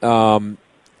 And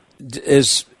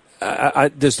is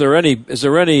there any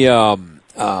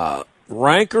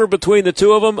rancor between the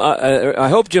two of them? I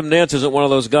hope Jim Nantz isn't one of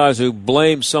those guys who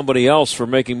blames somebody else for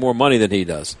making more money than he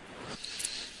does.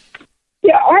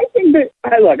 Yeah, I think that.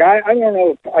 I don't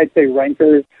know if I'd say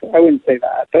rancors. I wouldn't say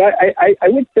that, but I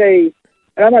would say.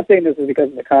 And I'm not saying this is because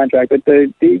of the contract, but their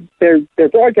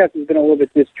broadcast has been a little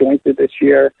bit disjointed this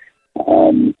year.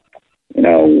 It's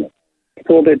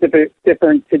a little bit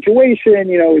different situation,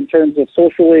 in terms of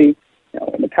socially.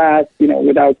 In the past,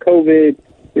 without COVID,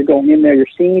 you're going in there, you're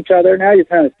seeing each other. Now you're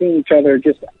kind of seeing each other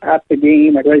just at the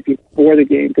game, like right before the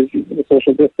game, because of the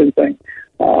social distancing.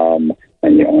 And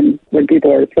when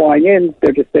people are flying in,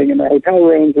 they're just staying in their hotel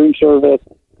rooms, room service.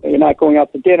 And you're not going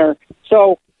out to dinner.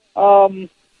 So.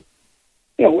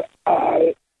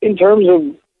 In terms of,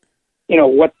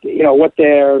 what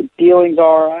their dealings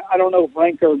are, I don't know if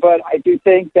rancor, but I do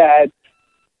think that,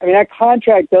 that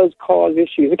contract does cause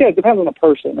issues. Again, it depends on the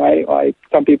person, right? Like,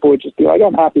 some people would just be like,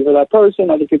 I'm happy for that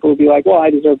person. Other people would be like, well, I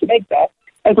deserve to make that.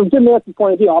 And from Jim Nantz's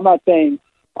point of view, I'm not saying,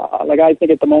 I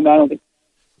think at the moment,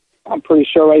 I'm pretty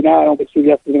sure right now, I don't think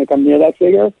CBS is going to come near that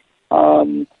figure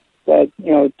that,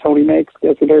 Tony makes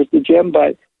as compared to Jim,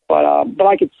 but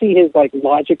I could see his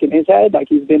logic in his head. Like,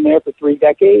 he's been there for 3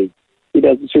 decades. He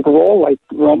does the Super Bowl like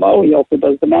Romo. He also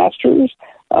does the Masters,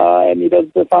 and he does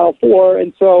the Final Four.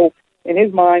 And so, in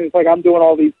his mind, it's like, I'm doing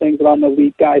all these things, and I'm the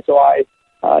elite guy, so I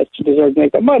deserve to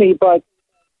make that money. But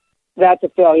that's a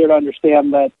failure to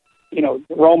understand that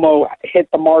Romo hit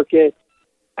the market.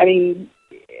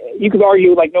 you could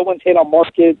argue like no one's hit on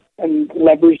market and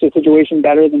leveraged the situation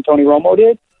better than Tony Romo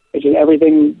did. It's just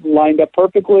everything lined up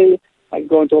perfectly. I could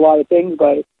go into a lot of things,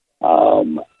 but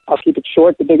I'll keep it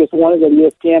short. The biggest one is that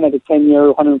ESPN had a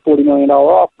 10-year, $140 million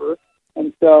offer,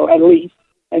 and so at least.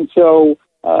 And so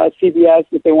CBS,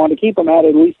 if they wanted to keep him at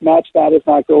least match that, if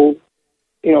not go,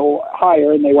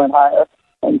 higher, and they went higher.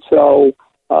 And so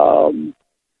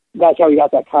that's how he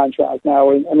got that contract. Now,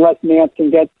 unless Nance can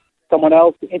get someone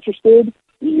else interested,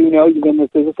 you've been in this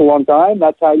business a long time.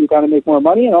 That's how you kind of make more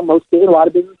money. A lot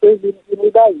of businesses, you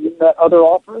need that other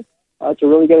offer to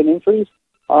really get an increase.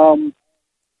 And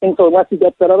so unless he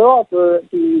gets that other offer,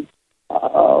 he's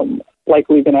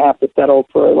likely going to have to settle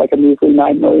for like a measly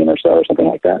 $9 million or so, or something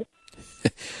like that.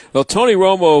 Well, Tony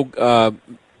Romo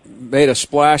made a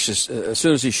splash as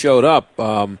soon as he showed up,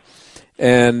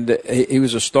 and he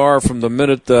was a star from the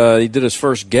minute he did his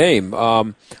first game.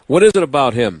 What is it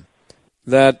about him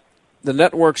that the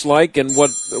networks like, and what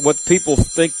people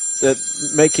think that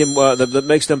make him that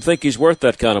makes them think he's worth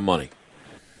that kind of money?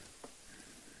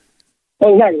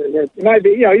 Well, he's not really worth. It might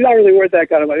be, he's not really worth that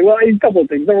kind of money. Well, a couple of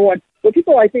things. Number one, what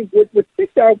people I think what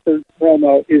sticks out for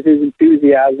Romo is his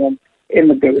enthusiasm in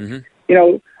the booth.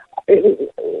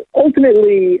 Mm-hmm.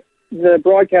 Ultimately, the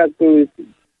broadcast booth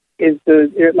is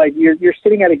you're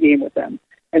sitting at a game with them,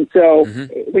 and so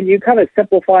when you kind of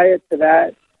simplify it to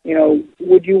that,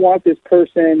 would you want this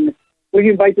person? Would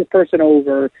you invite this person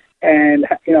over and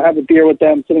have a beer with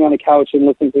them, sitting on the couch and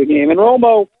listening to the game? And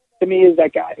Romo, to me, is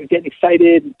that guy who's getting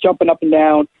excited, jumping up and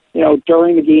down,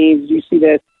 during the games. You see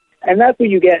this, and that's what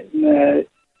you get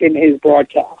in his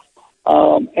broadcast.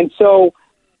 And so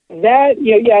that,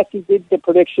 yes, he did the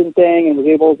prediction thing and was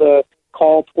able to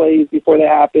call plays before they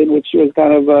happened, which was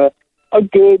kind of a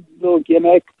good little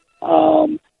gimmick.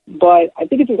 But I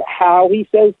think it's just how he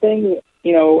says things,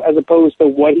 as opposed to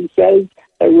what he says,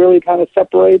 that really kind of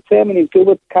separates him. And he's good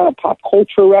with kind of pop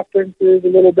culture references a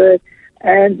little bit.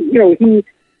 And,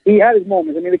 he had his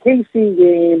moments. I mean, the KC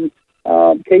game,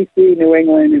 KC New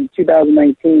England in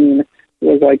 2019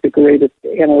 was like the greatest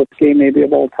analyst game maybe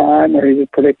of all time, where he's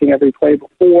just predicting every play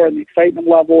before and the excitement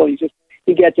level, and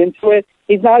he gets into it.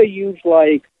 He's not a huge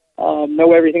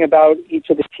know everything about each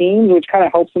of the teams, which kind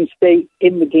of helps him stay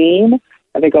in the game.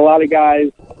 I think a lot of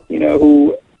guys,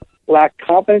 who lack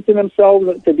confidence in themselves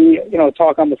to be,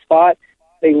 talk on the spot,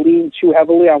 they lean too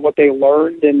heavily on what they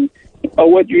learned. And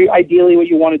what you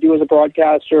want to do as a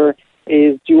broadcaster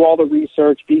is do all the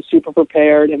research, be super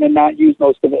prepared, and then not use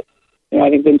most of it. I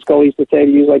think Vince Scully used to say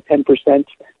to use like 10%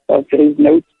 of his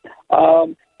notes.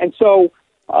 And so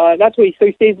that's what he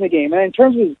stays in the game. And in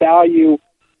terms of his value,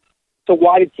 so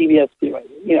why did CBS do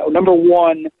it? Number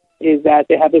one is that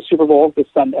they had the Super Bowl this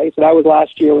Sunday. So that was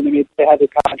last year when they had the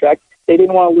contract. They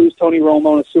didn't want to lose Tony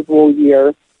Romo in a Super Bowl year.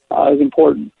 It was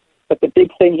important. But the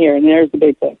big thing here, and there's the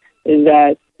big thing, is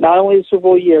that not only the Super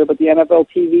Bowl year, but the NFL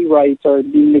TV rights are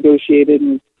being negotiated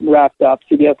and wrapped up.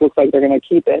 CBS looks like they're going to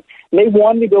keep it. And they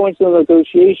wanted to go into the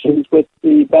negotiations with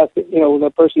the best,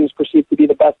 the person who's perceived to be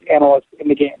the best analyst in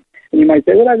the game. And you might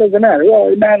say, well, that doesn't matter.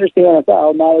 Well, it matters to the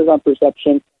NFL. It matters on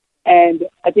perception. And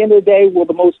at the end of the day, will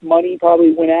the most money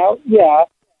probably win out? Yeah.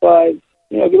 But,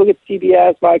 if you look at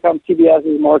CBS, Viacom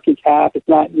CBS's market cap, it's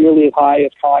not nearly as high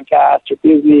as Comcast or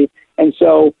Disney. And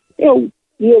so,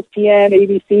 ESPN,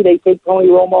 ABC, they take Tony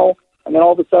Romo, and then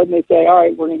all of a sudden they say, all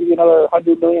right, we're going to give you another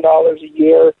 $100 million a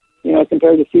year,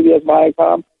 compared to CBS,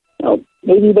 Viacom.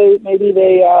 Maybe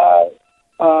the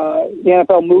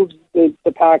NFL moves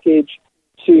the package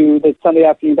to the Sunday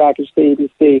afternoon package to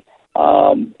ABC. Is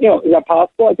that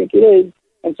possible? I think it is.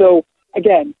 And so,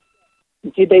 again,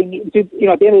 at the end of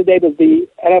the day, does the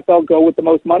NFL go with the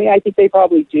most money? I think they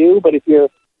probably do. But if you're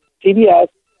CBS,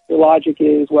 the logic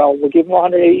is, well, we'll give them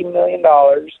 $180 million.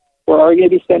 We're already going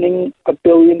to be spending $1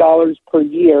 billion per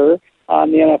year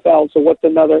on the NFL. So what's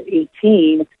another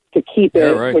 18 to keep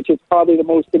it, right, which is probably the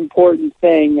most important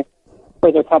thing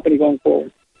for their company going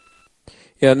forward.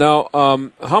 Yeah. Now,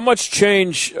 how much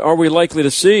change are we likely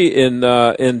to see in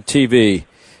TV?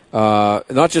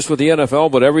 Not just with the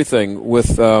NFL, but everything.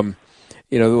 With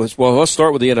let's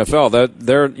start with the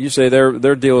NFL. You say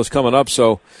their deal is coming up.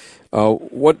 So,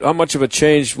 how much of a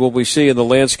change will we see in the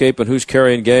landscape and who's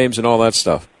carrying games and all that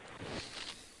stuff?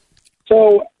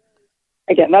 So,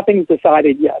 again, nothing's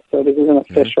decided yet. So this isn't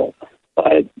official,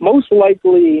 but most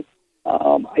likely,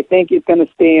 I think it's going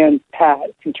to stand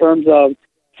pat in terms of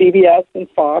CBS and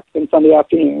Fox on Sunday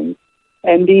afternoons,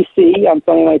 NBC on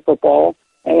Sunday Night Football,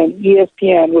 and then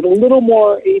ESPN with a little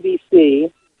more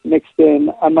ABC mixed in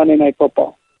on Monday Night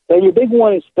Football. Then your big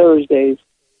one is Thursdays.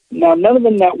 Now, none of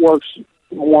the networks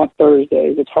want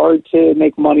Thursdays. It's hard to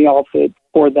make money off it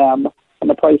for them. and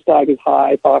the price tag is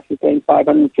high. Fox is paying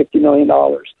 $550 million.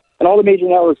 And all the major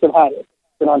networks have had it.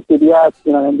 It's been on CBS, it's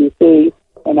been on NBC,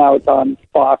 and now it's on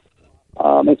Fox.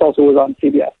 It also was on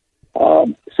CBS.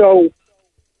 So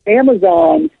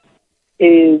Amazon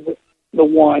is the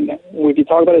one, if you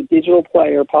talk about a digital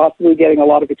player possibly getting a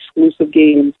lot of exclusive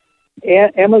games,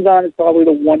 Amazon is probably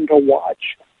the one to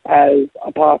watch as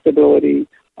a possibility.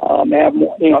 They have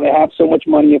more, they have so much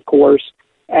money, of course,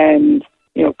 and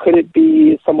could it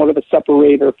be somewhat of a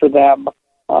separator for them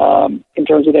in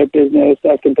terms of their business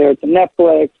as compared to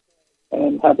Netflix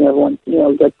and having everyone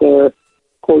get their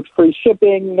quote free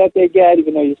shipping that they get,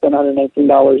 even though you spend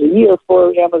 $119 a year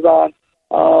for Amazon.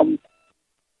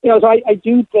 So I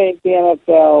do think the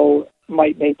NFL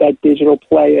might make that digital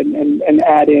play and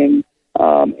add in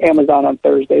Amazon on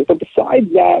Thursdays. But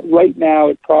besides that, right now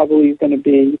it probably is going to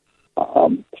be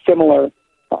similar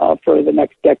for the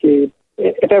next decade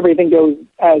if everything goes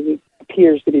as it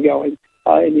appears to be going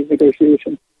in these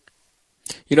negotiations.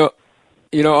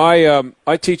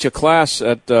 I teach a class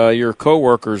at your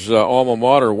coworkers' alma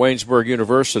mater, Waynesburg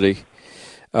University,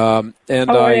 and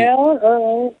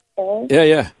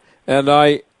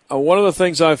one of the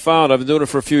things I found, I've been doing it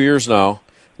for a few years now,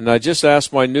 and I just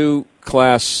asked my new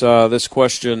class this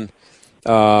question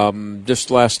just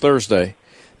last Thursday,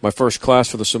 my first class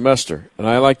for the semester, and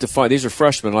I like to find, these are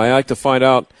freshmen, and I like to find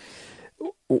out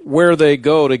where they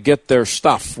go to get their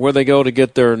stuff, where they go to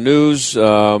get their news,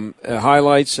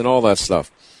 highlights, and all that stuff.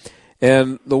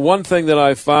 And the one thing that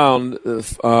I found,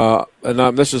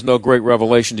 this is no great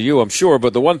revelation to you, I'm sure,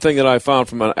 but the one thing that I found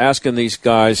from asking these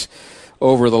guys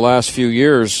over the last few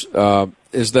years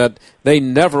is that they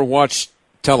never watch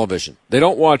television. They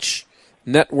don't watch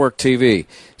network TV.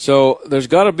 So there's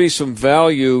got to be some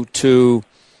value to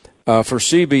for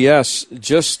CBS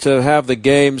just to have the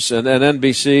games, and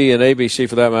NBC and ABC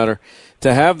for that matter,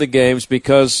 to have the games,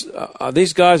 because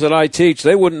these guys that I teach,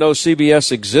 they wouldn't know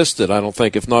CBS existed, I don't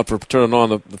think, if not for turning on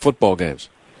the football games.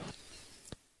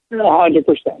 100%.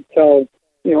 So,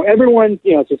 everyone,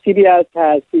 so CBS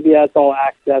has CBS All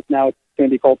Access. Now it's going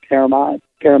to be called Paramount,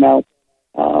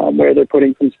 where they're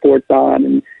putting some sports on,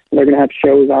 and they're going to have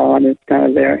shows on. It's kind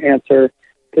of their answer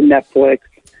to Netflix.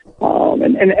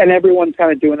 And everyone's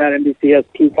kind of doing that. NBC has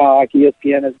Peacock,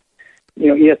 ESPN has,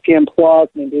 ESPN Plus,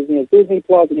 and Disney has Disney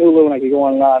Plus, and Hulu, and I could go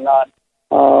on and on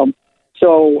and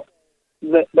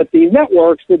on. But these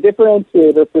networks, the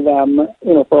differentiator for them,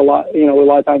 for a lot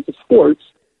of times is sports,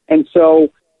 and so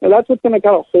that's what's going to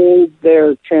kind of hold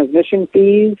their transmission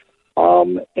fees,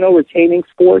 retaining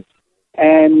sports,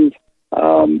 and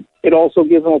it also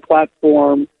gives them a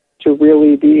platform to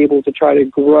really be able to try to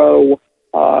grow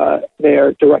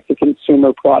their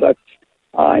direct-to-consumer products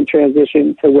and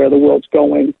transition to where the world's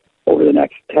going over the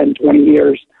next 10, 20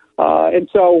 years. And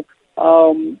so,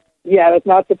 that's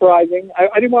not surprising. I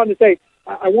didn't want to say,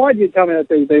 I wanted you to tell me that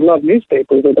they love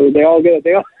newspapers. They all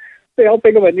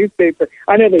pick up a newspaper.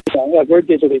 I know they don't. Look, we're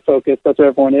digitally focused. That's what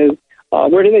everyone is.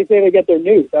 Where do they say they get their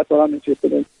news? That's what I'm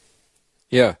interested in.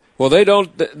 Yeah. Well, they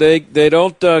don't. They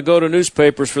don't go to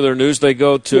newspapers for their news. They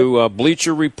go to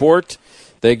Bleacher Report.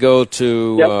 They go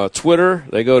to Twitter.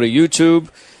 They go to YouTube.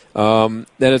 And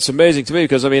it's amazing to me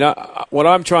because, what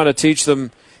I'm trying to teach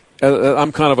them,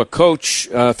 I'm kind of a coach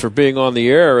for being on the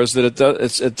air, is that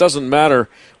it doesn't matter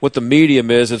what the medium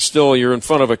is. It's still, you're in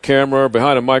front of a camera,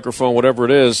 behind a microphone, whatever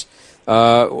it is.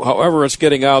 However it's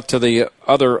getting out to the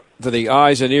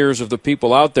eyes and ears of the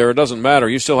people out there, it doesn't matter.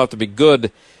 You still have to be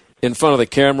good in front of the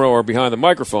camera or behind the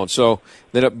microphone.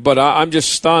 But I'm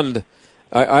just stunned.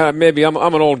 Maybe I'm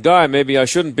an old guy. Maybe I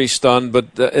shouldn't be stunned, but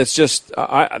it's just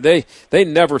they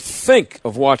never think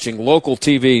of watching local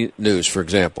TV news, for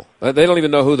example. They don't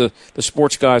even know who the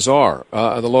sports guys are,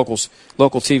 the local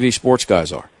TV sports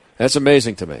guys are. That's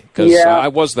amazing to me because I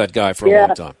was that guy for a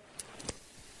long time.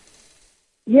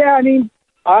 Yeah,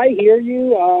 I hear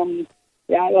you.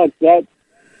 Look,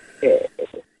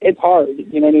 it's hard.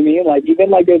 You know what I mean? Like even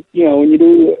like when you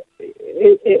do,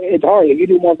 it's hard. If you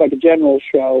do more of like a general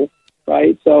show.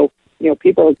 Right, so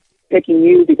people are picking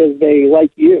you because they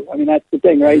like you. That's the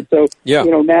thing, right? So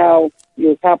now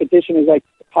your competition is like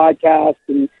podcasts,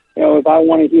 and if I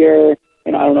want to hear,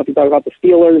 I don't know if you talk about the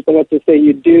Steelers, but let's just say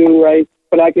you do, right?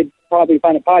 But I could probably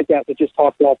find a podcast that just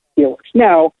talks about the Steelers.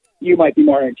 Now you might be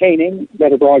more entertaining,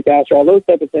 better broadcaster, all those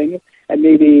type of things, and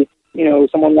maybe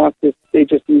someone wants to, they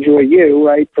just enjoy you,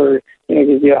 right? For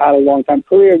because you had a long time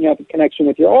career and you have a connection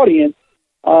with your audience,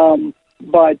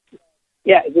 but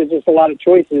yeah, there's just a lot of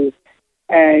choices,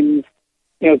 and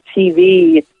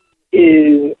TV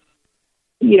is,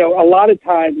 a lot of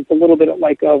times it's a little bit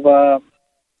like of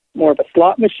more of a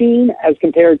slot machine as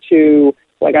compared to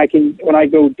like when I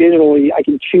go digitally, I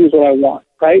can choose what I want,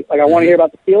 right? Like I want to hear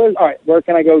about the Steelers. All right, where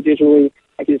can I go digitally?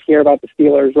 I can just hear about the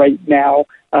Steelers right now.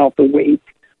 I don't have to wait.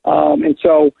 And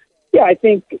so, yeah, I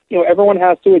think, everyone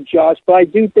has to adjust, but I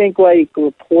do think like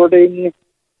reporting,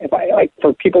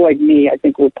 for people like me, I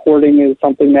think reporting is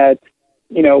something that,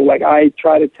 like I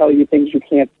try to tell you things you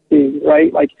can't see,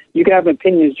 right? Like you can have an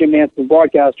opinion as Jim Nantz, the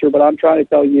broadcaster, but I'm trying to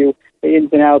tell you the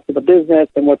ins and outs of the business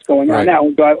and what's going on now.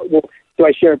 Do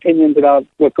I share opinions about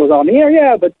what goes on in the air?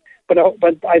 Yeah, but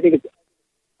I think it's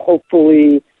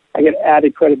hopefully I get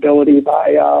added credibility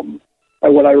by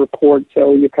what I report,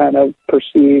 so you kind of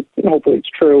perceive, and hopefully it's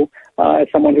true, as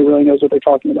someone who really knows what they're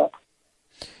talking about.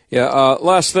 Yeah.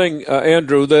 Last thing,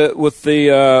 Andrew, with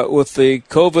the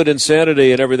COVID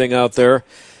insanity and everything out there,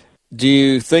 do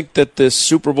you think that this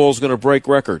Super Bowl is going to break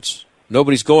records?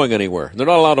 Nobody's going anywhere. They're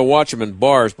not allowed to watch them in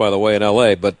bars, by the way, in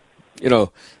L.A., but, they're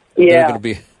going to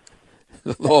be...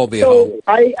 They'll all be at home.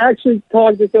 I actually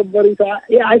talked to somebody. So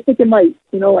I think it might.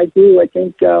 I do. I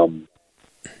think. Now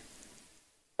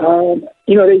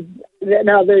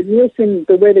the Nielsen,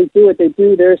 the way they do it,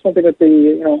 there's something with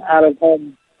the out of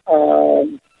home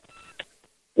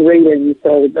rating.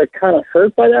 So they're kind of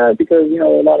hurt by that because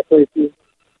a lot of places,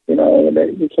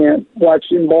 that you can't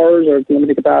watch in bars or it's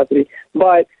limited capacity.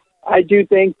 But I do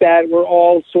think that we're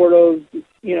all sort of,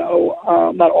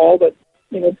 not all, but.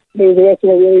 Those of us who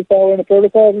are really following the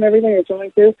protocols and everything are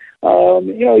trying to.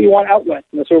 You want outlets,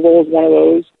 and the Super Bowl is one of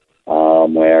those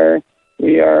where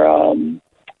we are,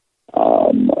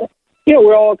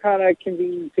 we're all kind of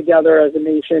convened together as a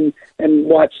nation and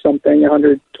watch something.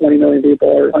 120 million people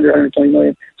or 120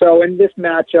 million. So in this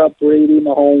matchup, Brady,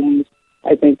 Mahomes,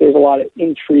 I think there's a lot of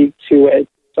intrigue to it.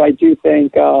 So I do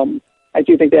think they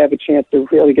have a chance to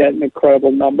really get an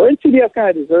incredible number, and CBS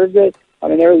kind of deserves it. I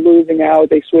mean, they're losing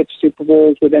out. They switched Super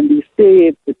Bowls with NBC.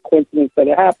 It's a coincidence that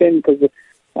it happened because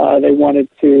they wanted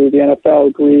to. The NFL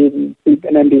agreed, and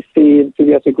NBC and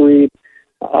CBS agreed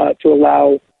to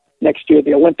allow next year.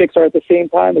 The Olympics are at the same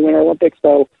time, the Winter Olympics,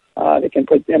 so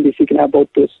NBC can have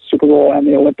both the Super Bowl and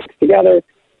the Olympics together.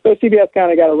 So CBS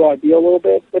kind of got a raw deal a little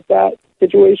bit with that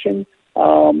situation,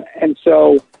 and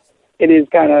so it is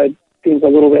kind of seems a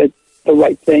little bit the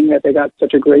right thing that they got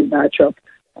such a great matchup.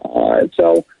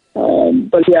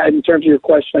 But yeah, in terms of your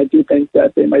question, I do think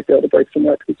that they might be able to break some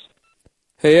records.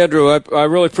 Hey, Andrew, I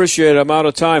really appreciate it. I'm out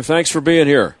of time. Thanks for being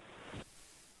here.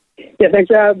 Yeah, thanks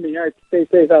for having me. All right, stay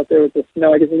safe out there with the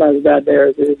snow. I guess it's not as bad there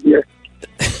as it is here.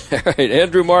 All right,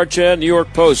 Andrew Marchand, New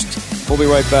York Post. We'll be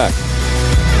right back.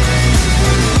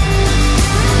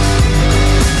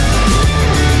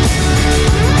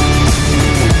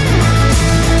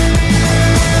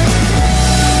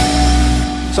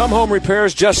 Some home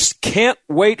repairs just can't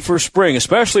wait for spring,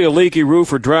 especially a leaky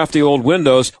roof or drafty old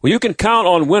windows. Well, you can count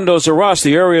on Windows R Us,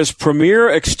 the area's premier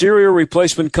exterior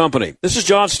replacement company. This is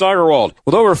John Steigerwald.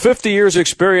 With over 50 years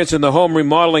experience in the home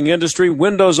remodeling industry,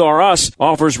 Windows R Us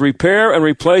offers repair and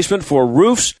replacement for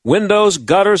roofs, windows,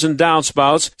 gutters, and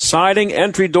downspouts, siding,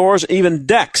 entry doors, even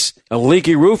decks. A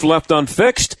leaky roof left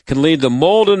unfixed can lead to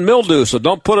mold and mildew, so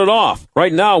don't put it off.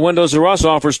 Right now, Windows R Us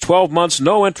offers 12 months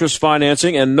no-interest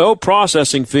financing and no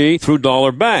processing fee through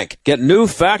Dollar Bank. Get new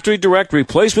factory direct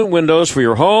replacement windows for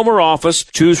your home or office.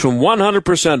 Choose from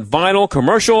 100% vinyl,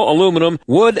 commercial, aluminum,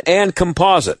 wood, and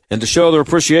composite. And to show their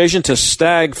appreciation to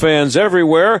Stag fans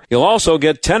everywhere, you'll also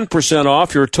get 10%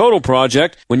 off your total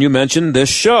project when you mention this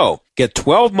show. Get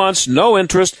 12 months, no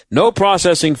interest, no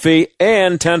processing fee,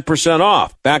 and 10%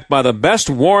 off. Backed by the best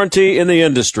warranty in the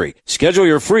industry. Schedule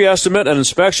your free estimate and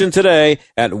inspection today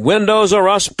at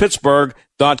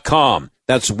WindowsRUsPittsburgh.com.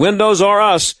 That's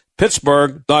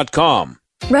WindowsRUsPittsburgh.com.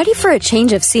 Ready for a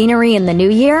change of scenery in the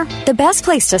new year? The best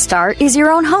place to start is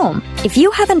your own home. If you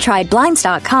haven't tried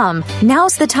Blinds.com,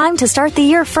 now's the time to start the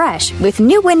year fresh with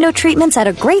new window treatments at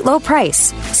a great low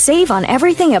price. Save on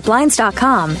everything at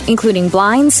Blinds.com, including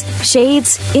blinds,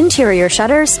 shades, interior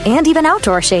shutters, and even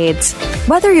outdoor shades.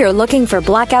 Whether you're looking for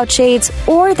blackout shades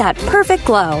or that perfect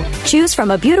glow, choose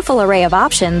from a beautiful array of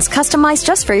options customized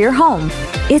just for your home.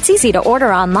 It's easy to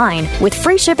order online with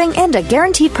free shipping and a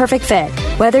guaranteed perfect fit,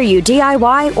 whether you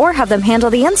DIY or have them handle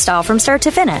the install from start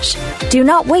to finish. Do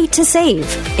not wait to save.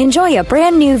 Enjoy a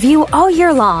brand new view all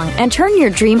year long and turn your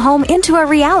dream home into a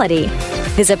reality.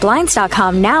 Visit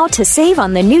Blinds.com now to save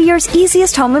on the New Year's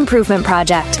easiest home improvement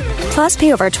project. Plus,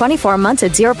 pay over 24 months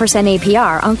at 0%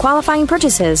 APR on qualifying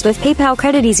purchases with PayPal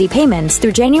Credit Easy payments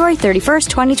through January 31st,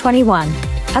 2021.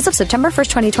 As of September 1st,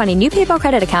 2020, new PayPal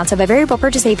credit accounts have a variable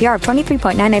purchase APR of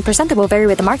 23.99% that will vary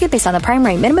with the market based on the prime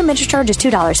rate. Minimum interest charge is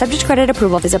 $2. Subject to credit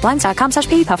approval. Visit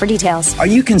Blinds.com/PayPal for details. Are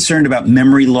you concerned about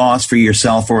memory loss for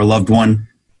yourself or a loved one?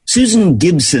 Susan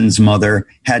Gibson's mother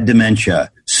had dementia.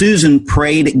 Susan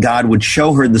prayed God would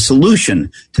show her the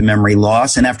solution to memory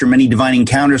loss, and after many divine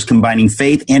encounters combining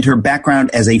faith and her background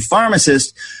as a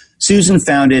pharmacist, Susan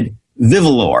founded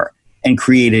Vivalor and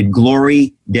created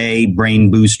Glory Day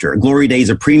Brain Booster. Glory Day is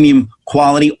a premium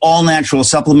quality, all-natural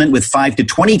supplement with 5 to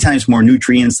 20 times more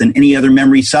nutrients than any other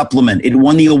memory supplement. It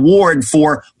won the award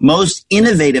for Most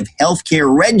Innovative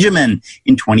Healthcare Regimen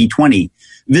in 2020.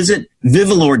 Visit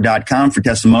Vivalor.com for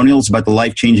testimonials about the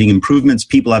life-changing improvements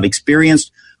people have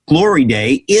experienced. Glory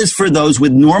Day is for those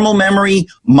with normal memory,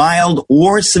 mild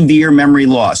or severe memory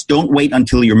loss. Don't wait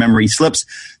until your memory slips.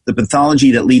 The pathology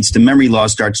that leads to memory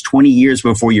loss starts 20 years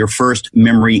before your first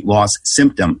memory loss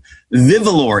symptom.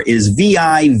 Vivalor is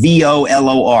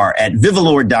Vivolor at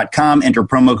Vivalor.com. Enter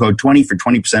promo code 20 for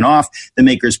 20% off. The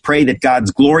makers pray that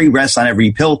God's glory rests on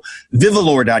every pill.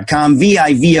 Vivalor.com,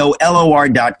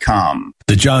 Vivolor.com.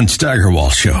 The John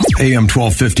Steigerwald Show, AM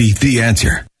 1250, The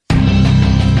Answer.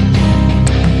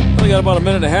 We got about a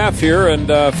minute and a half here and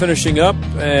finishing up,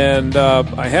 and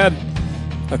I had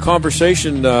a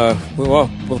conversation with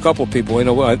a couple of people.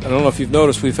 I don't know if you've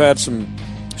noticed, we've had some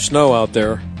snow out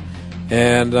there,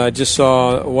 and I just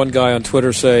saw one guy on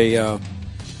Twitter say,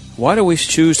 why do we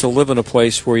choose to live in a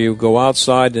place where you go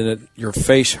outside and your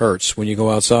face hurts when you go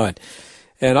outside?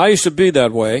 And I used to be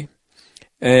that way,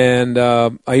 and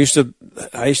I used to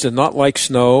not like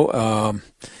snow.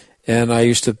 And I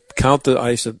used to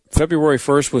February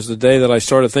 1st was the day that I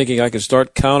started thinking I could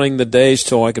start counting the days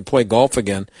till I could play golf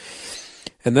again.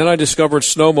 And then I discovered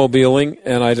snowmobiling,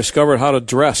 and I discovered how to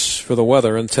dress for the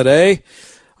weather. And today,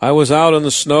 I was out in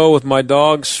the snow with my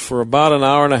dogs for about an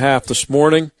hour and a half this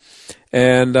morning,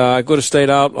 and I could have stayed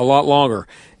out a lot longer.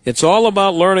 It's all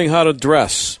about learning how to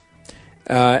dress.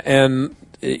 And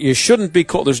you shouldn't be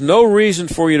cold. There's no reason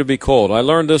for you to be cold. I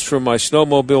learned this from my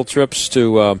snowmobile trips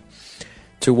to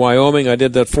Wyoming. I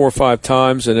did that 4 or 5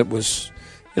 times, and it was,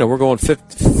 we're going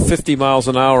 50 miles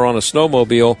an hour on a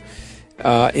snowmobile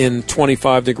in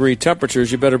 25-degree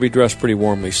temperatures. You better be dressed pretty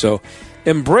warmly. So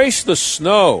embrace the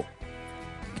snow.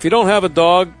 If you don't have a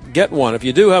dog, get one. If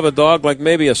you do have a dog, like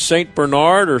maybe a St.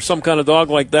 Bernard or some kind of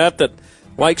dog like that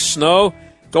likes snow,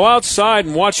 go outside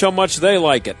and watch how much they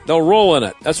like it. They'll roll in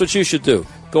it. That's what you should do.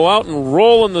 Go out and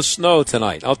roll in the snow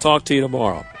tonight. I'll talk to you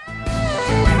tomorrow.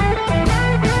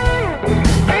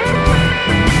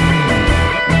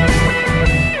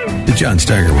 The John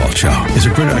Steigerwald Show is a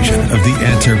production of The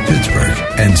Answer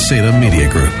Pittsburgh and Salem Media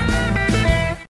Group.